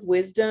lot of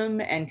wisdom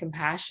and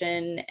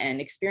compassion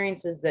and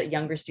experiences that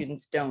younger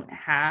students don't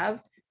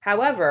have.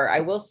 However,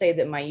 I will say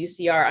that my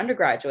UCR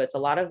undergraduates, a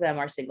lot of them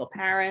are single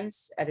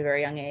parents at a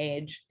very young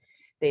age.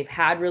 They've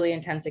had really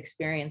intense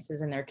experiences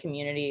in their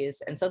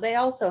communities. And so they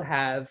also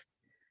have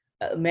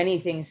many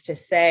things to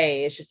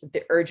say. It's just that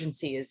the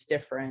urgency is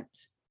different,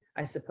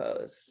 I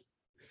suppose.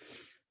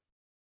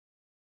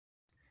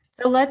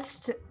 So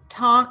let's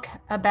talk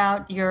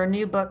about your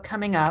new book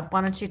coming up.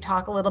 Why don't you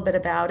talk a little bit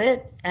about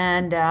it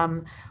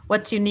and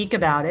what's unique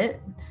about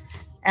it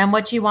and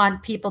what you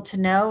want people to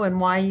know and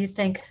why you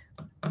think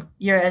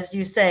you're, as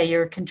you say,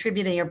 you're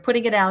contributing or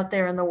putting it out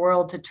there in the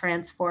world to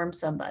transform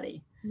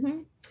somebody.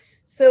 Mm-hmm.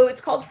 So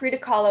it's called Frida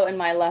Kahlo and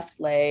My Left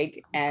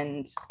Leg.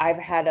 And I've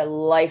had a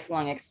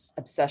lifelong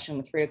obsession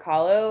with Frida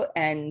Kahlo.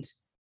 And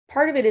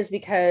part of it is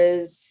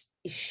because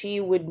she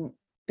would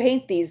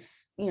paint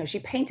these, she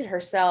painted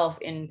herself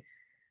in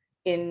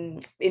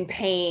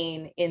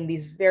pain in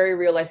these very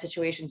real life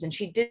situations. And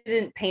she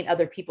didn't paint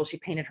other people. She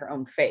painted her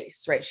own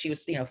face, right? She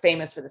was,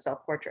 famous for the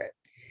self-portrait.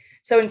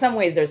 So in some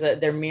ways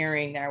they're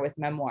mirroring there with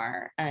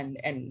memoir,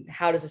 and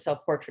how does a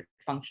self-portrait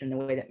function in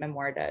the way that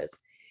memoir does.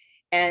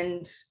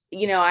 And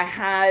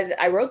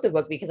I wrote the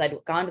book because I'd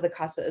gone to the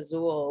Casa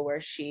Azul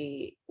where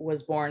she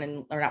was born,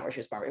 and or not where she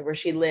was born, where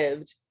she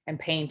lived, and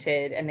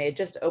painted, and they had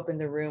just opened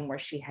the room where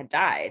she had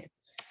died.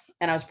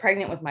 And I was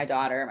pregnant with my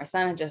daughter. My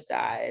son had just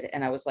died,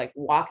 and I was like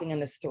walking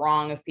in this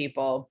throng of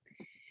people.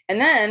 And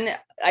then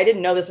I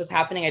didn't know this was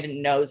happening. I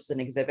didn't know this was an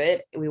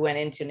exhibit. We went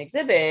into an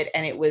exhibit,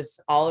 and it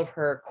was all of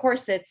her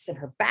corsets and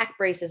her back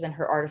braces and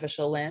her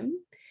artificial limb.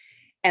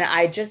 And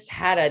I just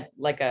had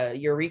a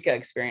eureka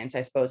experience,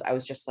 I suppose. I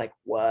was just like,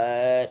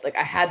 what? Like,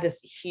 I had this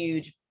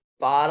huge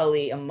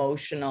bodily,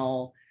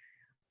 emotional,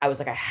 I was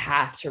like, I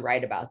have to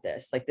write about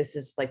this. Like, this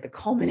is like the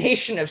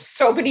culmination of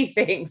so many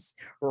things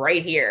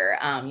right here.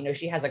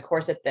 She has a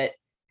corset that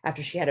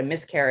after she had a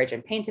miscarriage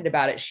and painted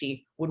about it,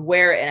 she would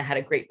wear it, and it had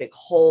a great big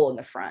hole in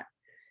the front,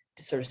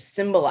 sort of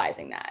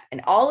symbolizing that.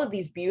 And all of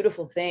these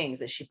beautiful things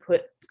that she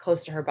put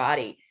close to her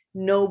body,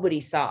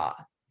 nobody saw.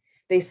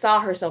 They saw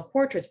her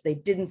self-portraits, but they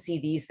didn't see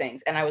these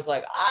things. And I was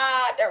like,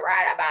 to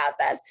write about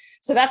this.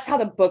 So that's how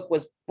the book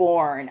was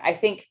born. I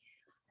think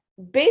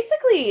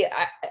basically,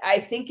 I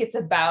think it's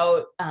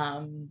about,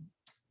 I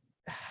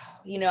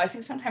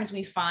think sometimes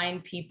we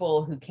find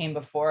people who came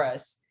before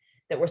us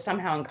that we're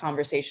somehow in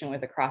conversation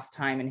with across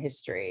time and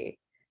history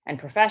and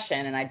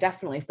profession. And I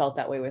definitely felt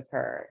that way with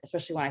her,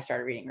 especially when I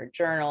started reading her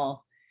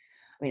journal.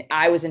 I mean,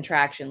 I was in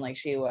traction like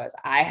she was.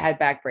 I had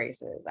back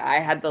braces. I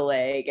had the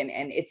leg, and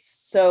it's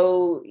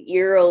so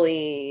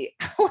eerily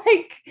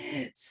like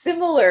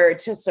similar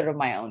to sort of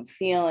my own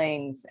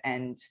feelings.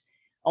 And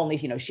only,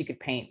 she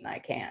could paint and I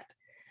can't.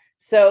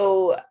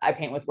 So I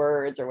paint with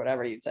words or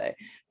whatever you'd say.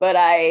 But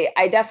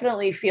I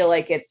definitely feel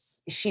like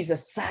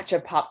she's such a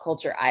pop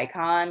culture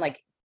icon.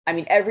 Like, I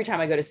mean, every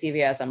time I go to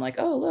CVS, I'm like,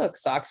 oh, look,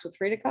 socks with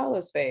Frida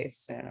Kahlo's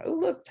face. And oh,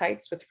 look,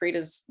 tights with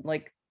Frida's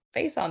like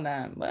face on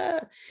them.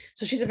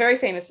 So she's a very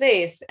famous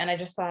face. And I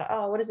just thought,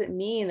 oh, what does it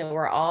mean that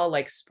we're all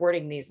like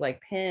sporting these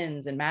like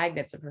pins and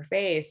magnets of her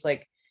face?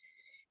 Like,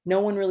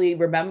 no one really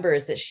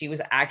remembers that she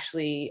was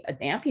actually an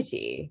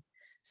amputee.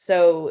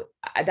 So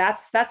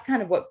that's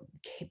kind of what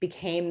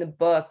became the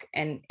book.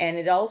 And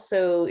it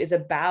also is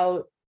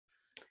about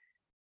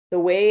the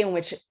way in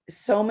which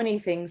so many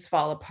things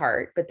fall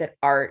apart, but that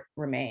art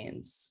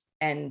remains.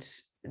 And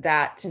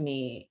that to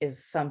me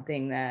is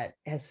something that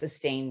has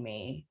sustained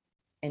me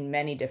in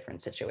many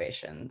different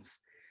situations.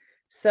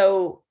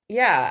 So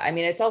yeah, I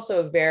mean, it's also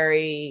a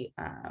very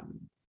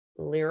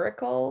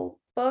lyrical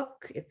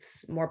book.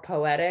 It's more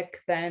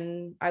poetic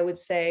than I would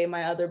say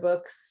my other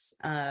books,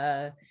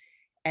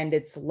 and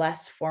it's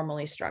less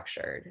formally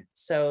structured.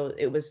 So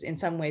it was, in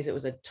some ways, it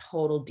was a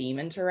total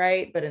demon to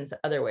write, but in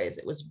other ways,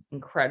 it was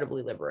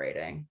incredibly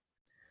liberating.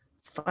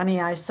 It's funny,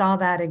 I saw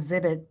that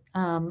exhibit. It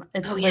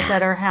Oh was yeah,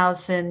 at her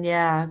house, and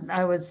yeah,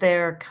 I was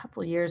there a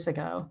couple of years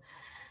ago.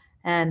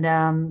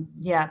 And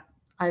yeah,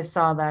 I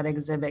saw that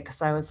exhibit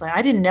because I was like,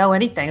 I didn't know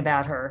anything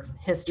about her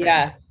history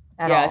yeah,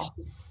 at yeah. all.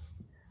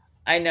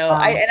 I know. Wow.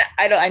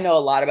 I know a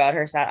lot about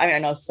her. I mean, I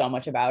know so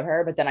much about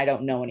her, but then I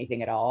don't know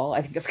anything at all.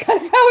 I think that's kind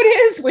of how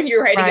it is when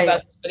you're writing Right,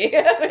 about somebody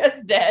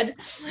that's dead.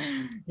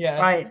 Yeah.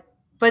 right.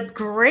 But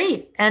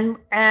great. And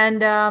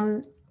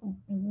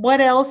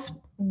what else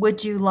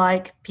would you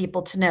like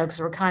people to know?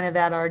 Because we're kind of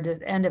at our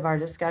end of our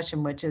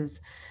discussion, which is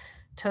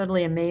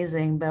totally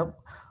amazing. But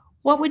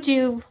what would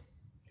you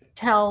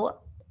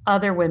tell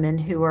other women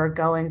who are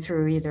going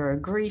through either a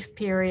grief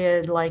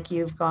period like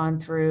you've gone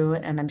through,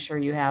 and I'm sure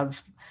you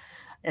have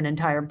an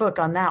entire book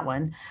on that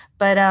one,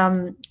 but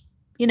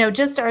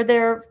just are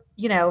there,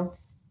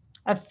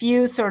 a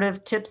few sort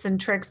of tips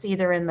and tricks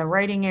either in the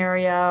writing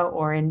area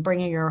or in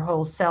bringing your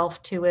whole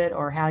self to it,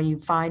 or how you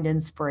find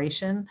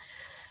inspiration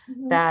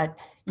Mhm. that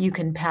you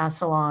can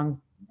pass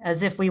along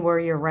as if we were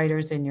your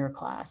writers in your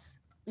class?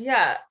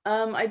 Yeah,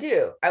 I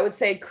do. I would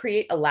say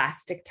create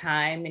elastic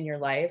time in your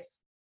life.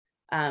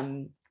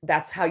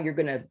 That's how you're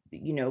gonna,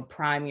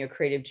 prime your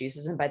creative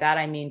juices. And by that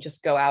I mean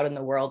just go out in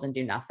the world and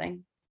do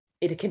nothing.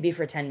 It can be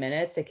for 10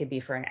 minutes, it could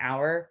be for an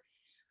hour.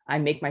 I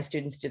make my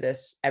students do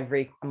this I'm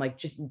like,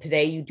 just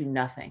today you do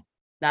nothing.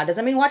 That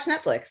doesn't mean watch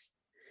Netflix.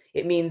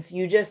 It means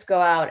you just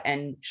go out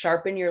and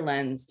sharpen your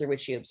lens through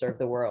which you observe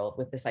the world,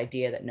 with this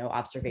idea that no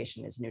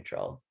observation is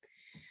neutral.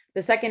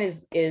 The second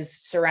is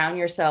surround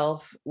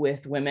yourself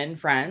with women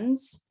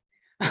friends.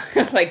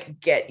 Like,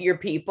 get your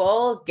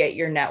people, get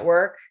your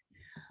network.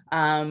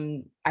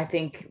 I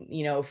think,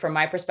 from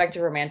my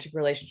perspective, romantic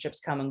relationships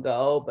come and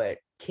go, but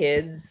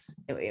kids,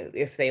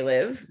 if they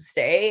live,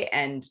 stay,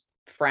 and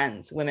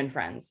friends, women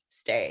friends,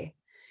 stay.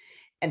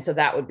 And so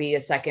that would be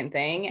a second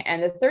thing.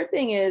 And the third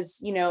thing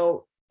is,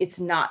 it's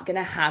not going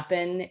to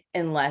happen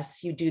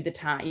unless you do the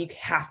time. You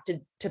have to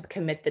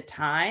commit the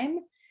time,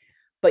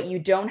 but you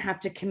don't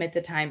have to commit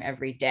the time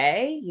every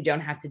day. You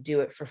don't have to do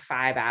it for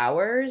 5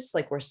 hours.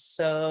 Like, we're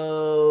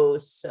so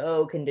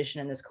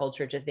conditioned in this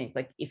culture to think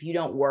like, if you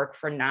don't work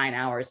for 9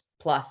 hours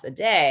plus a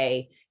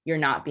day, you're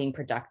not being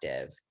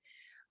productive.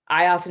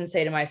 I often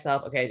say to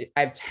myself, okay, I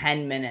have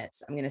 10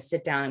 minutes. I'm going to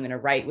sit down. I'm going to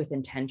write with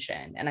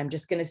intention, and I'm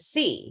just going to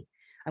see.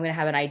 I'm going to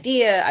have an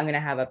idea. I'm going to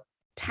have a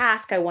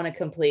task I want to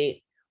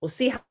complete. We'll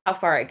see how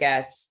far it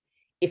gets.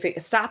 If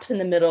it stops in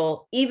the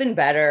middle, even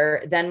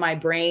better. Then my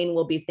brain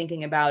will be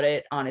thinking about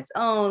it on its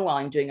own while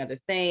I'm doing other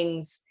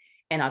things.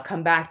 And I'll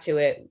come back to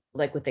it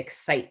like with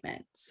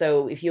excitement.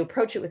 So if you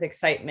approach it with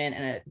excitement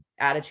and an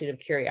attitude of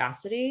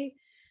curiosity,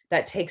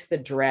 that takes the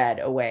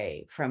dread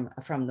away from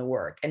the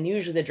work. And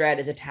usually the dread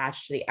is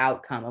attached to the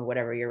outcome of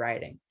whatever you're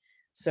writing.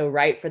 So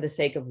write for the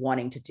sake of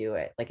wanting to do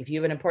it. Like if you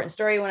have an important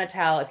story you want to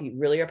tell, if you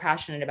really are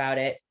passionate about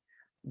it,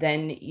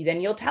 then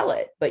you'll tell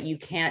it. But you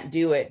can't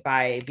do it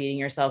by beating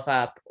yourself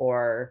up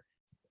or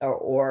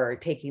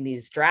taking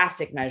these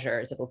drastic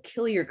measures that will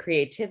kill your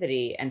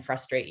creativity and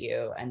frustrate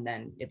you. And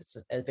then it's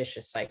a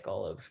vicious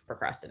cycle of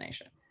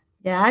procrastination.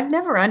 Yeah, I've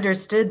never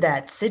understood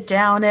that. Sit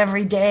down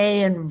every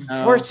day and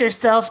force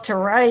yourself to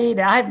write.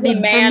 I The mean,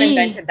 for man me,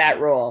 invented that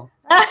rule.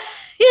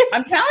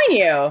 I'm telling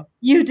you.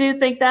 You do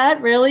think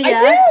that, really? Yeah.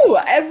 I do.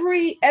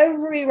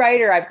 Every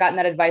writer I've gotten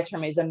that advice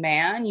from is a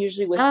man,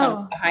 usually with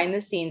some behind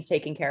the scenes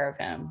taking care of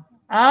him.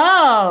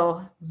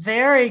 Oh,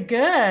 very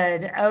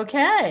good.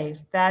 Okay,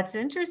 that's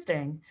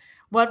interesting.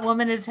 What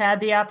woman has had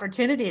the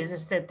opportunity to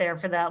sit there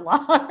for that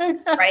long?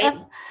 Right.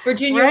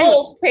 Virginia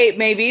Woolf,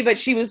 maybe, but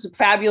she was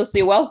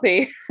fabulously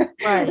wealthy.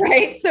 Right.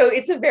 Right. So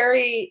it's a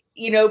very,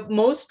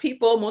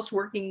 most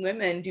working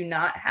women do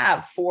not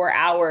have 4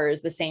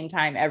 hours the same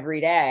time every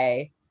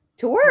day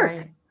to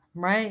work.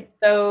 Right.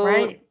 So,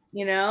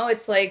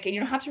 it's like, and you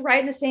don't have to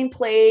write in the same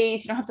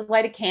place. You don't have to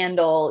light a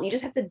candle. You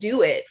just have to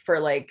do it for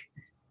like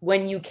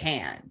when you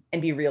can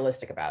and be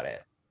realistic about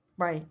it.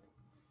 Right.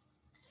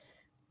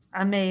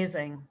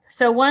 Amazing.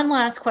 So one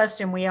last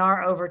question. We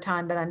are over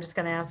time, but I'm just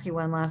going to ask you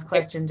one last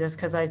question just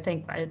because I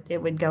think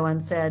it would go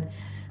unsaid.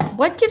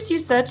 What gives you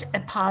such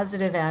a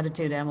positive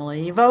attitude,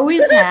 Emily? You've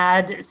always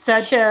had a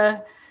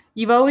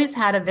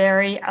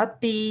very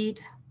upbeat,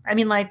 I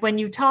mean, like when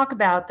you talk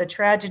about the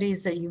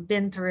tragedies that you've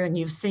been through and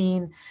you've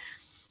seen,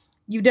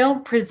 you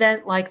don't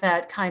present like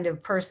that kind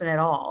of person at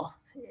all.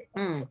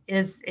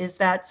 Is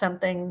that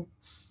something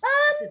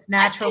just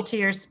natural to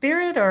your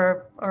spirit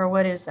or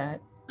what is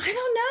that? I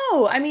don't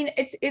know. I mean,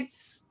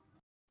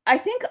 I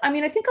think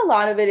a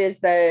lot of it is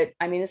that,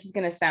 this is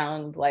going to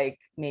sound like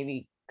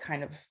maybe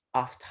kind of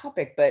off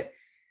topic, but,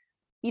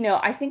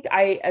 I think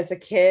as a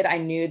kid, I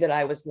knew that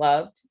I was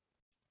loved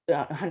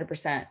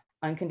 100%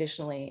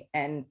 unconditionally.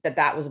 And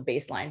that was a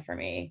baseline for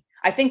me.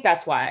 I think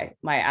that's why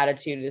my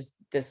attitude is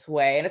this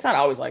way. And it's not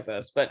always like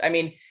this, but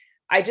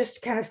I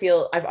just kind of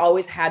feel I've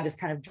always had this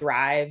kind of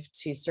drive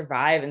to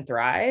survive and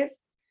thrive.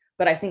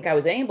 But I think I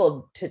was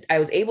able to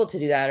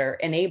do that, or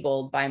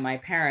enabled by my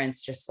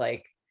parents. Just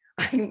like,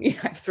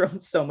 I've thrown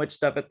so much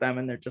stuff at them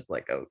and they're just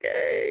like,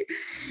 okay,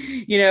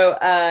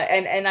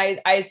 and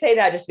I say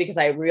that just because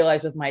I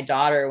realize with my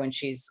daughter, when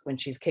she's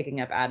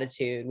kicking up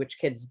attitude, which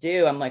kids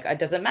do, I'm like, it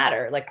doesn't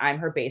matter. Like, I'm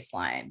her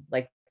baseline.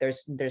 Like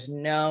there's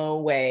no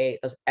way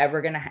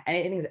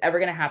anything's ever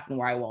going to happen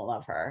where I won't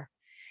love her.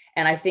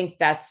 And I think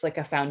that's like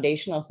a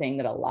foundational thing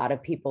that a lot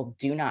of people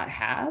do not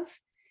have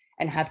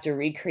and have to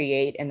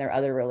recreate in their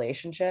other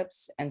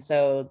relationships. And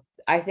so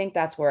I think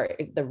that's where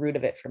the root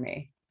of it for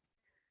me.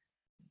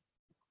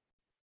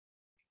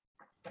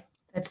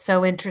 It's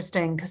so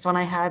interesting because when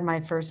I had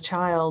my first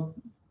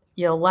child,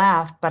 you'll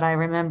laugh, but I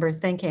remember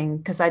thinking,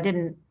 because I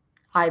didn't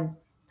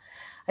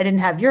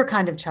have your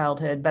kind of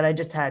childhood, but I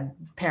just had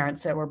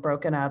parents that were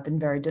broken up and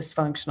very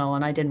dysfunctional,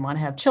 and I didn't want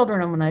to have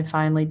children. And when I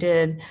finally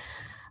did,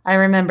 I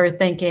remember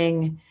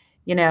thinking,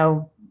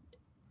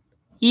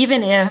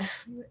 even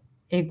if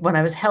when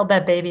I was held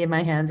that baby in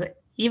my hands,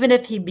 even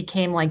if he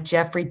became like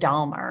Jeffrey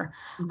Dahmer,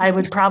 I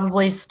would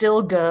probably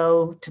still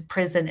go to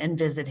prison and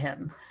visit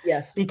him.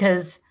 Yes.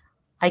 Because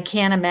I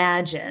can't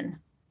imagine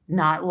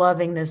not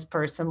loving this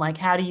person. Like,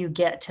 how do you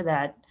get to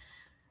that?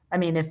 I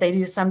mean, if they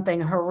do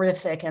something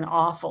horrific and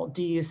awful,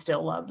 do you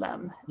still love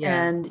them?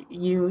 Yeah. And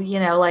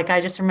like,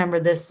 I just remember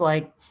this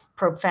like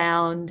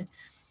profound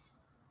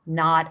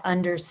not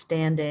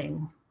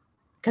understanding,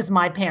 because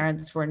my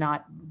parents were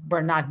not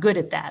good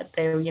at that.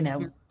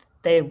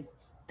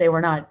 They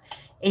were not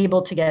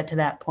able to get to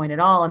that point at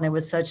all. And it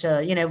was such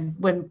a,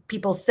 when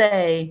people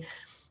say,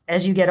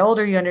 as you get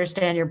older, you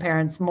understand your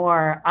parents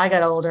more, I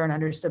got older and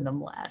understood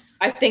them less.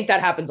 I think that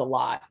happens a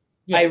lot.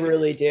 Yes. I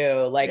really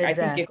do. Like,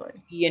 exactly. I think,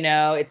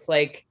 it's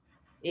like,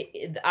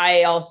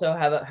 I also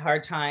have a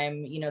hard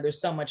time, there's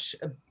so much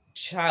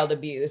child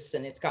abuse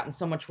and it's gotten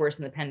so much worse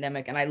in the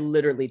pandemic, and I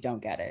literally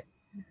don't get it.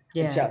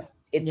 Yeah.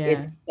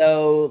 It's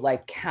so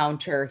like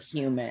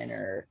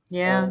counter-human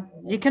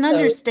you can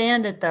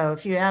understand it though,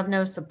 if you have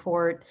no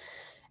support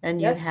and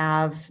you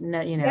have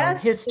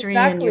history,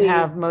 exactly. And you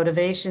have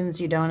motivations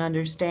you don't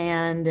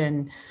understand,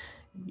 and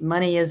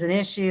money is an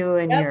issue,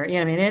 and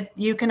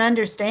you can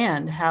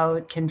understand how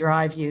it can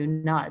drive you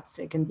nuts.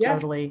 It can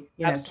totally,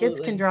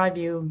 kids can drive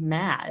you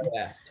mad. Oh,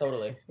 yeah,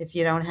 totally. If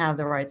you don't have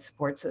the right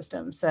support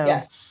system.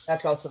 So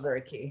that's also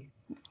very key.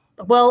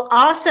 Well,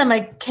 awesome.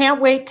 I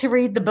can't wait to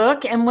read the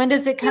book. And when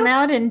does it come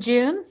out? In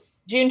June?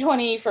 June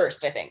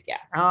 21st, I think. Yeah.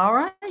 All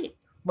right.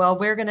 Well,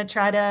 we're going to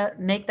try to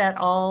make that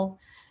all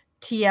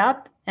tee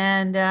up.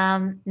 And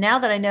now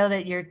that I know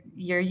that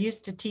you're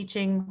used to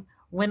teaching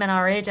women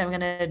our age, I'm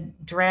going to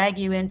drag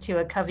you into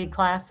a Covey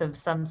class of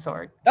some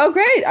sort. Oh,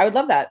 great. I would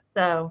love that.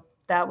 So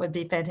that would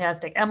be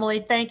fantastic. Emily,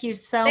 thank you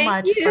so Thank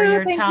much you. for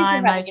your Thank you for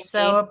time. I having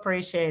so me.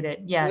 appreciate it.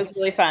 It Yes. was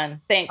really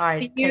fun. Thanks. All right,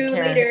 See take you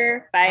care.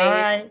 later. Bye. All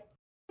right.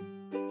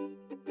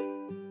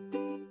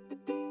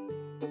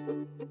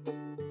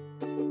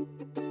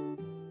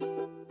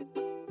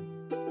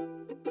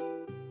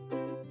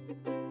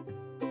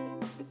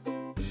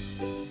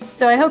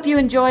 So I hope you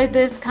enjoyed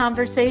this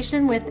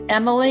conversation with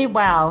Emily.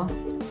 Wow,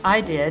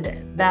 I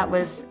did.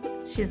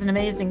 She's an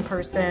amazing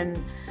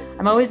person.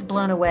 I'm always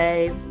blown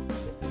away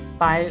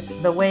by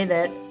the way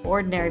that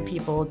ordinary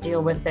people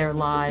deal with their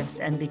lives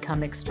and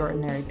become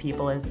extraordinary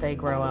people as they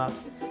grow up.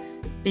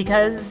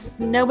 Because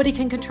nobody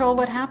can control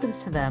what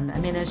happens to them. I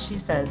mean, as she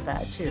says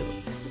that too.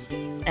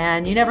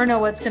 And you never know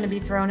what's going to be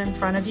thrown in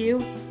front of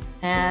you.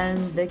 And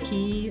the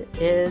key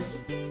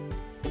is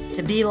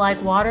to be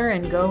like water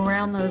and go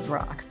around those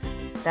rocks.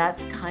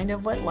 That's kind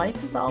of what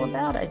life is all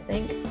about, I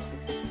think.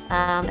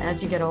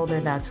 As you get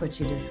older, that's what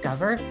you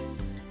discover.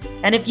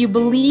 And if you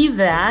believe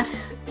that,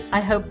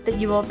 I hope that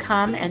you will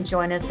come and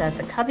join us at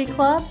the Covey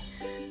Club,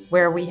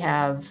 where we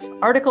have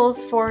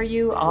articles for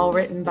you, all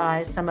written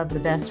by some of the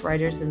best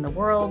writers in the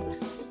world.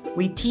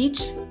 We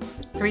teach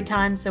 3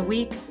 times a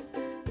week.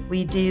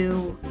 We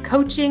do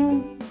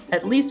coaching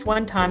at least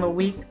 1 time a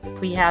week.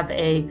 We have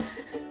a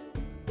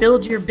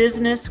Build Your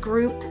Business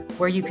group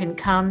where you can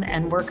come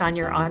and work on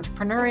your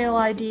entrepreneurial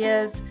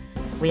ideas.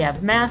 We have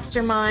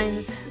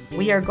masterminds.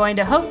 We are going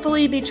to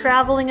hopefully be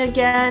traveling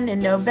again in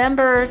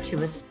November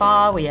to a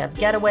spa. We have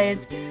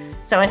getaways.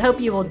 So I hope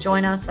you will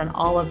join us on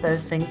all of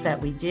those things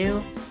that we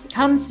do.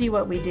 Come see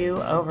what we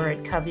do over at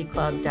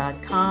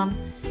coveyclub.com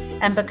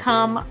and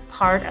become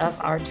part of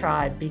our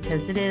tribe,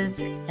 because it is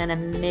an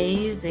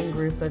amazing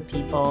group of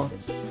people.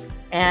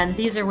 And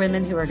these are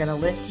women who are going to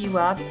lift you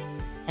up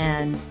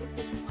and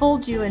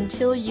hold you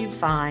until you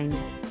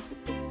find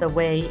the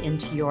way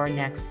into your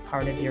next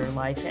part of your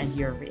life and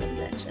your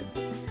reinvention.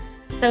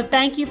 So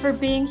thank you for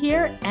being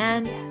here,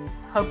 and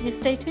hope you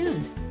stay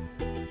tuned.